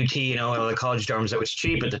 UT, one of the college dorms that was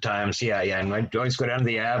cheap at the time. So yeah, yeah, and I'd always go down to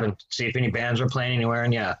the Ave and see if any bands were playing anywhere,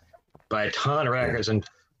 and yeah, buy a ton of Yeah. records, and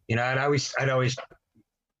I'd always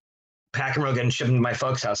pack them real good and ship them to my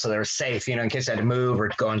folks' house so they were safe, in case I had to move or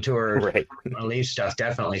go on tour or Right. want to leave stuff.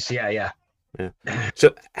 Definitely. So yeah, yeah. Yeah.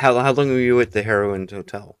 So how long were you at the Heroin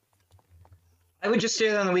Hotel? I would just stay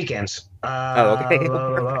there on the weekends. Oh, okay.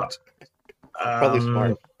 Perfect. Probably Um,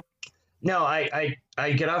 smart. no, I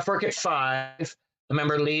get off work at 5. I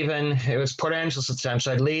remember leaving. It was Port Angeles at the time,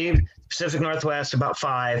 so I'd leave Pacific Northwest about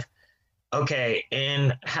 5. Okay,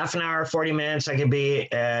 in half an hour, 40 minutes, I could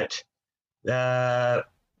be at the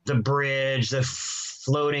bridge, the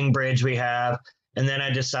floating bridge we have. And then I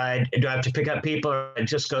decide, do I have to pick up people or I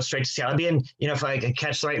just go straight to Seattle? I'd be in, if I could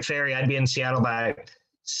catch the right ferry, I'd be in Seattle by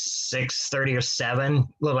 6:30 or 7, a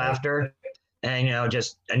little Right. after. And,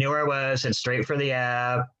 just I knew where I was, head straight for the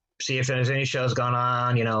app, see if there's any shows going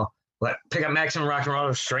on, pick up Maximum Rock and Roll,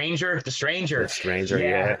 The The Stranger. Stranger, Yeah.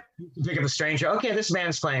 yeah. You can pick up The Stranger. Okay, this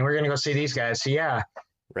band's playing. We're going to go see these guys. So, yeah.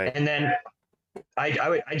 Right. And then I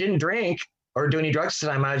didn't drink or do any drugs at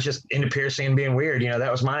the time. I was just into piercing and being weird.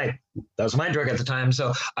 That was my drug at the time.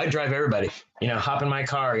 So I drive everybody, hop in my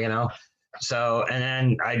car, So and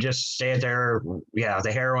then I just stay at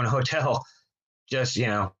the Heroin Hotel, just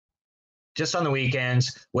just on the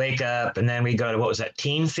weekends. Wake up and then we go to what was that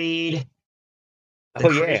Teen Feed? The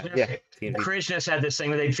Oh yeah, yeah. Krishness. TNT. Krishness had this thing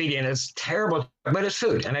where they'd feed you, and it's terrible, but it's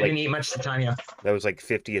food, and I didn't Like eat much at the time. that was like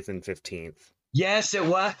 50th and 15th. Yes, it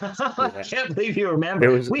was. I Yeah. can't believe you remember.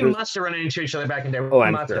 There was We there was must have run into each other back in there. Oh, We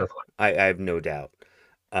I'm must sure. have. I have no doubt.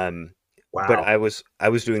 Um but Wow. I was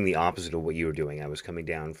doing the opposite of what you were doing. I was coming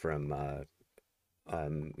down from the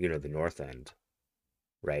north end,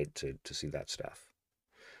 right, to see that stuff.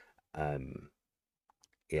 Um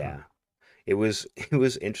yeah. It was it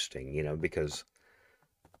was interesting,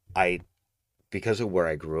 I because of where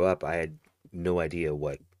I grew up, no idea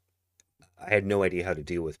what I had no idea how to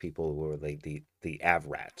deal with people who were like the av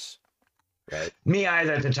rats, right? Me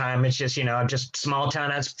either at the time. It's just, just small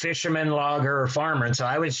town as fisherman, logger, or farmer. And so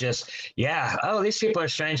I was just, yeah, oh, these people are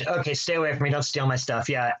strange. Okay, stay away from me. Don't steal my stuff.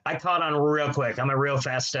 Yeah, I caught on real quick. I'm a real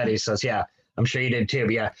fast study. So, yeah, I'm sure you did too.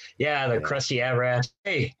 But yeah, the Yeah. crusty average.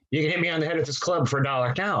 Hey, you can hit me on the head with this club for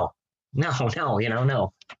 $1.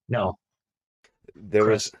 No, no. There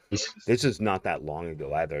was Crusty. This is not that long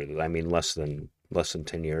ago either. I mean, less than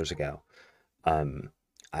 10 years ago. Um,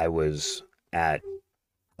 I was at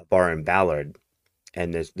a bar in Ballard,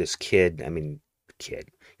 and this kid, I mean, he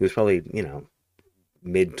was probably,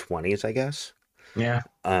 mid 20s, I guess. Yeah.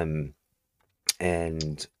 Um,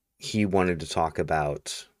 and he wanted to talk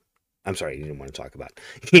about, I'm sorry, he didn't want to talk about,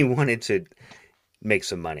 he wanted to make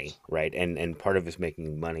some money, right? And part of his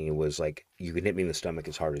making money was like, you can hit me in the stomach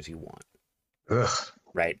as hard as you want, Ugh.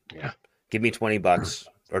 right? Yeah. Give me $20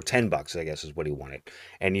 or $10, I guess is what he wanted.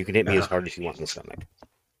 And you can hit me as Uh, hard as you want in the stomach.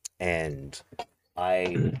 And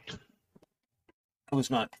I was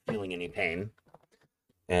not feeling any pain.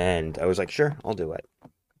 And I was like, sure, I'll do it.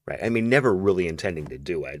 Right. I mean, never really intending to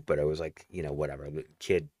do it, but I was like, whatever. The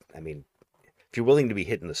kid, I mean, if you're willing to be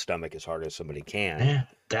hit in the stomach as hard as somebody can, yeah, you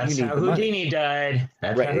that's need how the money. Houdini died.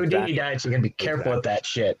 That's Right, how Houdini exactly. died. So you gotta be careful with Exactly. that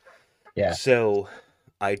shit. Yeah. So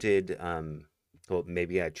I did, well,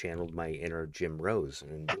 maybe I channeled my inner Jim Rose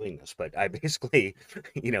in doing this, but I basically,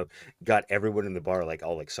 got everyone in the bar like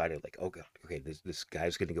all excited, like, oh god, okay, this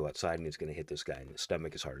guy's gonna go outside and he's gonna hit this guy in the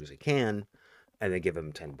stomach as hard as he can, and then give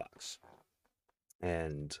him $10.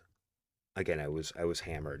 And again, I was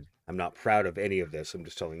hammered. I'm not proud of any of this. I'm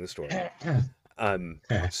just telling the story.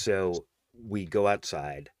 So we go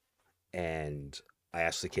outside, And I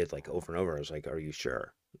asked the kid like over and over. I was like, "Are you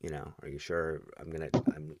sure? You know, are you sure I'm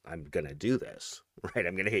gonna do this? Right?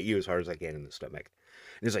 I'm gonna hit you as hard as I can in the stomach."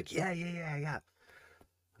 And he's like, "Yeah, yeah, yeah, yeah."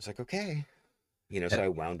 I was like, "Okay." You know, so I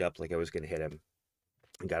wound up like I was gonna hit him,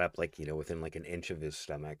 and got up like within like an inch of his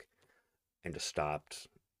stomach, and just stopped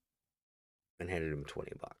and handed him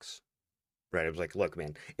 $20. Right? I was like, "Look,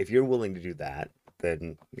 man, if you're willing to do that,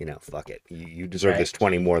 then fuck it. You deserve Right. this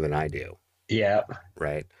 20 more than I do." Yeah.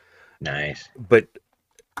 Right? Nice. But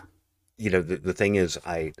the thing is,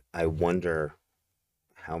 I wonder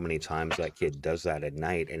how many times that kid does that at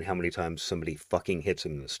night, and how many times somebody fucking hits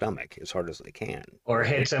him in the stomach as hard as they can, Or right?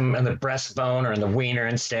 hits him in the breastbone or in the wiener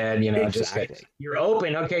instead. Just get Exactly. you're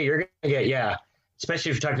open. Okay, you're gonna get yeah.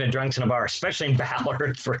 Especially if you're talking to drunks in a bar, especially in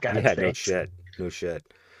Ballard, for God's Yeah, no sakes. shit. No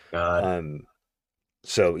shit. God. Um,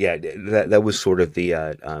 so yeah, that was sort of the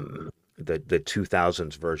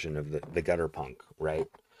 2000s version of the gutter punk, right?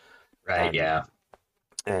 Right. Um, Yeah.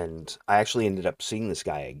 and I actually ended up seeing this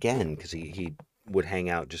guy again because he would hang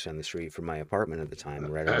out just down the street from my apartment at the time,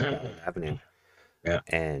 right on Ballard Avenue. Yeah.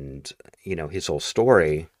 And his whole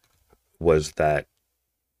story was that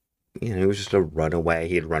he was just a runaway.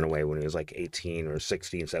 He had run away when he was like 18 or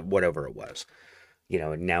 16, so whatever it was.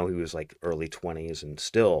 And now he was like early 20s and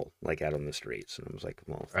still like out on the streets. And I was like,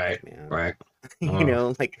 well, Right. fuck, man. Right.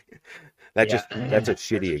 Oh. Like Yeah. that's a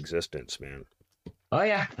shitty existence, man. Oh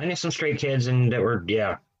yeah. I knew some straight kids and that were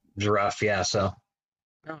yeah, it was rough. Yeah. So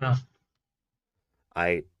I don't know.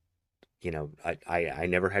 I, I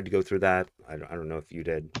never had to go through that. I don't know if you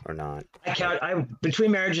did or not. I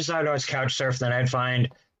between marriages I'd always couch surf, then I'd find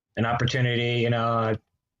an opportunity,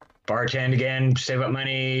 bartend again, save up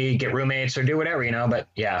money, get roommates or do whatever, But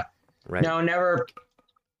yeah. Right. No, never.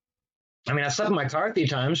 I mean, I slept in my car a few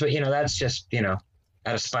times, but that's just, out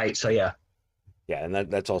of spite. So yeah. Yeah, and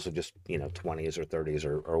that's also just 20s or 30s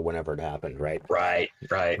or whenever it happened, right? Right.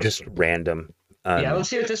 Right. Just random. Yeah, let's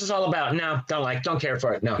see what this is all about. No, don't care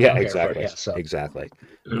for it. No, Yeah, don't care exactly, for it. Yeah, so. exactly.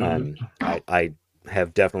 Mhm. I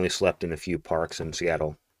have definitely slept in a few parks in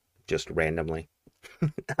Seattle, just randomly.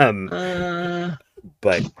 um,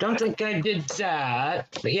 but Don't think I did that.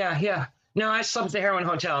 But yeah, yeah. No, I slept at the Heroin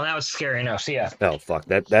Hotel, and that was scary enough. So yeah. oh fuck,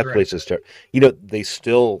 that place is terrible. They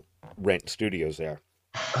still rent studios there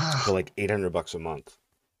for like $800 a month.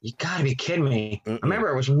 You gotta be kidding me. Mm-mm. I remember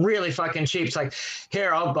it was really fucking cheap. It's like,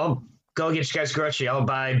 here, I'll go get you guys grocery. I'll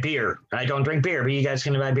buy beer. I don't drink beer, but you guys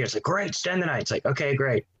can buy beer. It's like, great, spend the night. It's like, okay,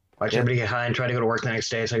 great. Watch everybody get high and try to go to work the next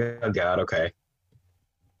day. It's like, oh God, okay.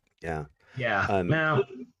 Yeah. Yeah. Now,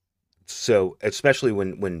 so especially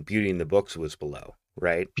when Beauty and the Books was below,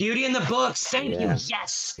 right? Beauty and the Books. Thank you.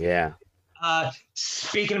 Yes. Yeah.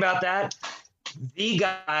 Speaking about that, the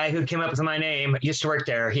guy who came up with my name used to work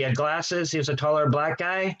there. He had glasses. He was a taller black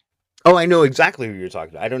guy. Oh, I know exactly who you're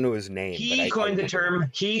talking about. I don't know his name. He coined the term.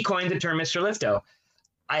 He coined the term Mr. Lifto.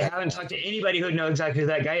 I haven't talked to anybody who'd know exactly who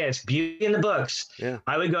that guy is. Beauty in the Books. Yeah.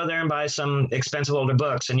 I would go there and buy some expensive older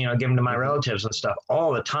books and give them to my relatives and stuff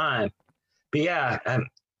all the time. But yeah,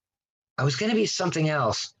 I was going to be something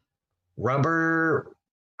else. Rubber.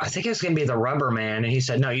 I think it's going to be the Rubber Man, and he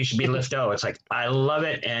said, "No, you should be Lifto." It's like I love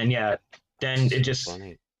it, and yeah, then it just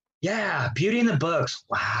funny. Yeah, Beauty in the Books.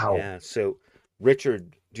 Wow. Yeah. So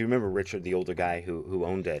Richard, do you remember Richard, the older guy who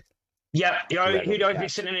owned it? Yep. He'd always be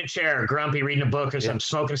sitting in a chair, grumpy, reading a book or something,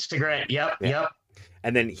 smoking a cigarette. Yep. Yeah. Yep.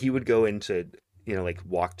 And then he would go into, like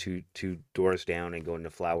walk two doors down and go into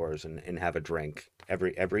Flowers and have a drink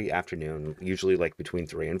every afternoon, usually like between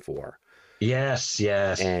 3 and 4. Yes.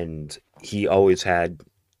 Yes. And he always had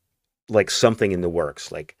like something in the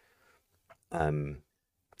works. Like, I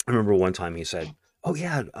remember one time he said, "Oh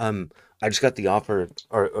yeah, I just got the offer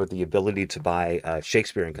or the ability to buy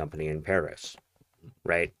Shakespeare and Company in Paris,"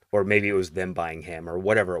 right? Or maybe it was them buying him or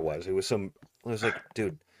whatever it was. It was like,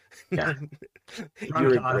 dude, Yeah.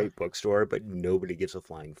 you're a great bookstore, but nobody gives a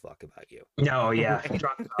flying fuck about you. No, yeah.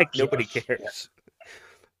 Like nobody cares.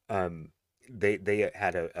 They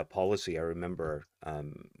had a policy, I remember,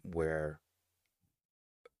 where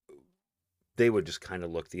they would just kind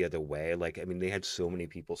of look the other way. Like, I mean, they had so many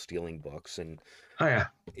people stealing books, and Oh yeah.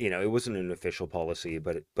 it wasn't an official policy,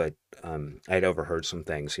 but I'd overheard some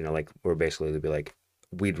things, like where basically they'd be like,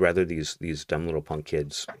 we'd rather these dumb little punk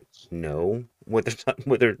kids know what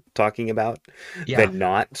they're talking about than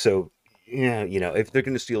not. So yeah, if they're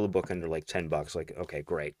gonna steal a book under like $10, like, okay,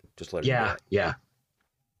 great, just let them do it.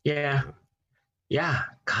 Yeah.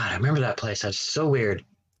 God, I remember that place. That's so weird.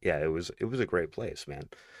 Yeah, it was a great place, man.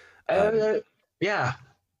 Yeah.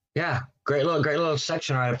 Great little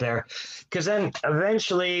section right up there. Because then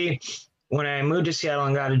eventually, when I moved to Seattle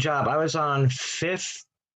and got a job, I was on Fifth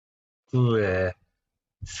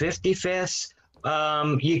 55th.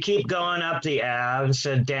 You keep going up the Ave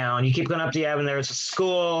instead of down. You keep going up the Ave, and there's a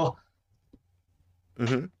school.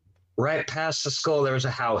 Mm-hmm. Right past the school, there was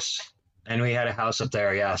a house, and we had a house up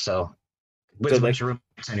there. Yeah, so with So a like bunch of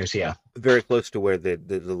roommates and yours, yeah. very close to where the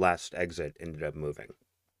last exit ended up moving,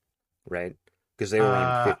 right? Because they were on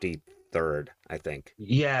Uh, 53rd, I think.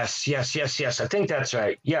 yes, yes, yes, yes. I think that's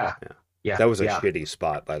right. Yeah, Yeah. yeah, That was a yeah, shitty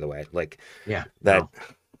spot, by the way. Like yeah. that.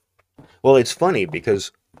 No. Well, it's funny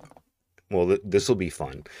because, well, this will be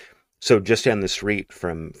fun. So just down the street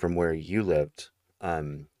from where you lived,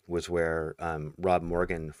 was where Rob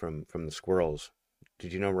Morgan from the Squirrels.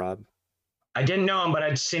 Did you know Rob? I didn't know him, but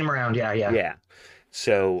I'd seen him around. Yeah, yeah. Yeah.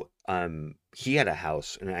 So he had a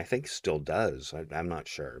house, and I think still does. I'm not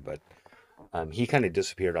sure, but he kind of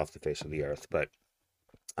disappeared off the face of the earth. But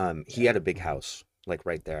he had a big house, like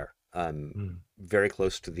right there, Mm. very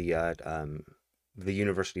close to the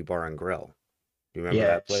University Bar and Grill. Do you remember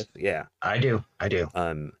that place? Yes, Yeah. I do. I do.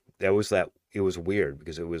 That was that. It was weird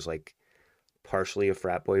because it was like partially a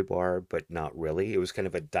frat boy bar, but not really. It was kind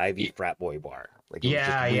of a divey Y- frat boy bar. Like it was just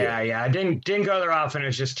Yeah, yeah, weird. yeah. I didn't go there often. It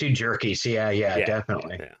was just too jerky. So yeah, yeah, Yeah,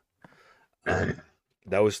 definitely. yeah. Uh,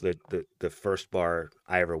 That was the first bar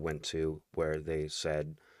I ever went to where they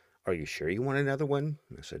said, "Are you sure you want another one?"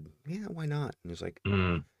 And I said, "Yeah, why not?" And it's like,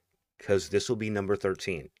 mm. "Cause this will be number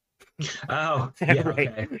 13." Oh, yeah, Right.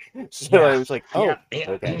 okay. So I Yeah, was like, yeah, "Oh, yeah,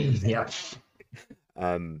 okay." yeah.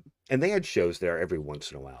 And they had shows there every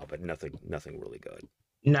once in a while, but nothing really good.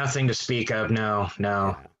 Nothing to speak of. No,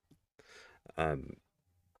 no. Yeah. Um,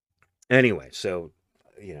 anyway, so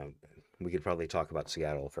you know, we could probably talk about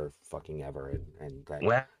Seattle for fucking ever, and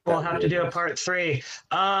Well, we'll that have to do a weirdness. part three.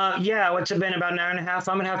 Yeah, what's it been, about an hour and a half?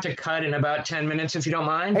 I'm gonna have to cut in about 10 minutes if you don't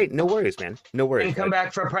mind, Hey, no worries, man. No worries. and come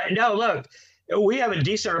back for a part. No, look, we have a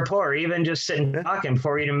decent rapport, even just sitting Yeah, talking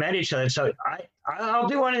before we even met each other. So I'll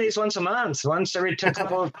do one of these once a month, once every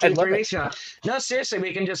couple, I two, love three it. weeks. No, seriously,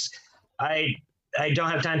 we can just. I I don't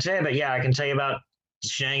have time today, but yeah, I can tell you about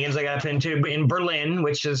shenanigans I got up into in Berlin,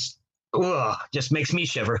 which is. Ugh, just makes me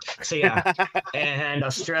shiver. So yeah, and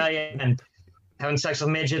Australia and having sex with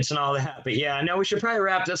midgets and all that. But yeah, no, we should probably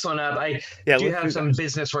wrap this one up. I Yeah, do let's have do some that.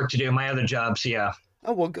 business work to do, my other job. So yeah,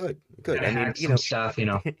 Oh, well, good, good. gotta I mean, hack some stuff, you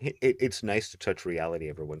know. it's nice to touch reality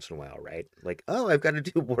every once in a while, right? Like, oh, I've got to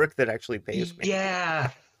do work that actually pays me. Yeah.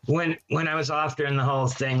 When I was off during the whole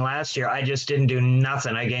thing last year, I just didn't do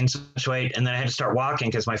nothing. I gained so much weight, and then I had to start walking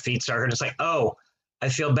because my feet started hurting. It's like, oh, I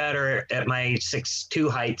feel better at my 6'2"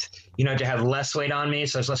 height, to have less weight on me.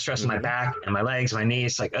 So there's less stress on my Hmm. back and my legs, my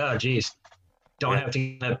knees. Like, oh, geez. Don't Yeah. have to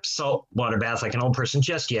get a salt water bath like an old person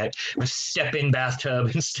just yet. A step in bathtub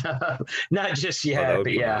and stuff. Not just Oh, that yet, would but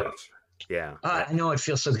be yeah. nice. Yeah. I know it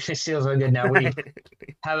feels so good. It feels so good now. We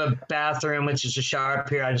have a bathroom, which is a shower up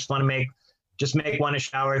here. I just want to make one a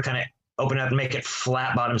shower, kind of open up and make it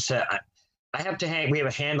flat bottom set. I have to hang. We have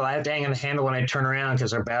a handle. I have to hang on the handle when I turn around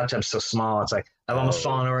because our bathtub's so small. It's like I've almost Oh,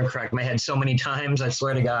 fallen over and cracked my head so many times. I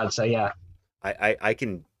swear to God. So yeah, I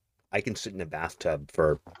can sit in a bathtub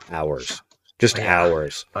for hours, just oh yeah,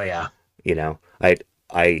 hours. oh yeah, You know,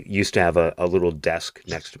 I used to have a little desk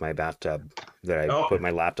next to my bathtub that I oh put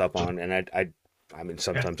my laptop on, and I mean,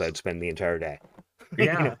 sometimes I'd spend the entire day, you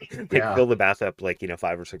yeah, know, like yeah, fill the bath up like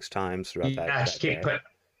 5 or 6 times throughout that yeah. Just that day.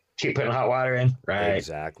 keep putting hot water in. Right.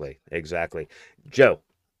 Exactly, exactly. Joe,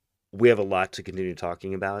 we have a lot to continue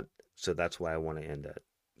talking about, so that's why I want to end it,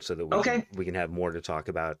 so that Okay. we can have more to talk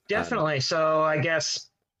about. Definitely. So I guess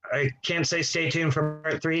I can't say stay tuned for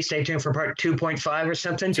part three. Stay tuned for part 2.5 or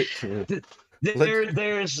something. Let's.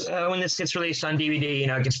 There's when this gets released on DVD,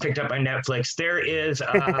 it gets picked up by Netflix. There is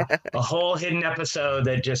a whole hidden episode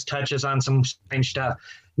that just touches on some strange stuff.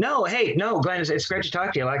 No, hey, no, Glenn, it's great to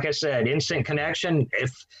talk to you. Like I said, instant connection. Yeah.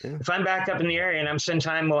 If I'm back up in the area and I'm spending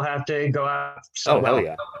time, we'll have to go out. So Oh, hell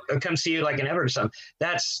yeah. I'll come see you like in Everett or something.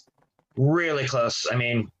 That's really close. I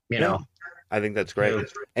mean, Yeah, I think that's great.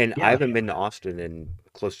 And I yeah. haven't been to Austin in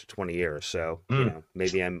close to 20 years, so, Mm.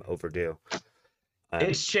 maybe I'm overdue.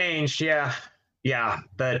 It's Um, changed, yeah, yeah,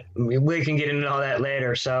 but we can get into all that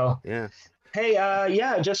later. So, yeah. hey,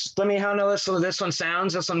 yeah, just let me know how this one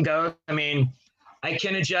sounds, this one goes. I mean, I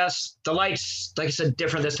can adjust the lights, like I said,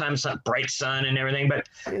 different this time. It's not bright sun and everything, but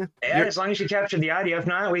Yeah. yeah, as long as you capture the audio. If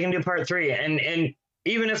not, we can do part three. And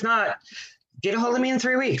even if not, get a hold of me in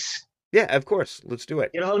 3 weeks. Yeah, of course. Let's do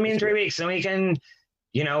it. Get a hold of me in Let's do 3 weeks, and we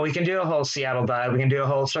can do a whole Seattle dive. We can do a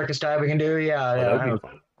whole circus dive. We can do, Oh, that would be yeah,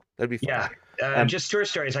 fun. That'd be fun. yeah. Um, Just tour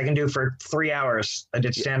stories I can do for 3 hours. I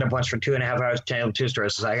did yeah, stand up once for 2.5 hours, telling two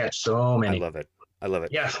stories. So I got so I many. love it. I love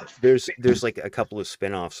it. Yeah. There's like a couple of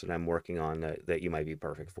spin-offs that I'm working on that you might be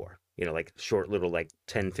perfect for. Like short little like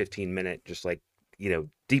 10, 15 minute, just like,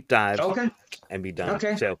 deep dive Okay. and be done.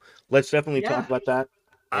 Okay. So let's definitely Yeah. talk about that.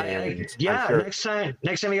 And yeah. I'm sure...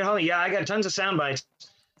 Next time you get home, yeah, I got tons of sound bites.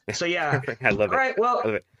 So yeah. I love All it. right. Well,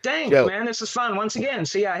 Love it. thanks, Joe, man. This is fun once again.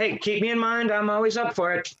 So yeah, hey, keep me in mind. I'm always up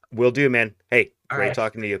for it. will do, man. Hey, All great right.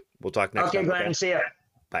 talking to you. We'll talk next Okay, time. Glenn. See ya.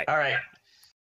 Bye. All right.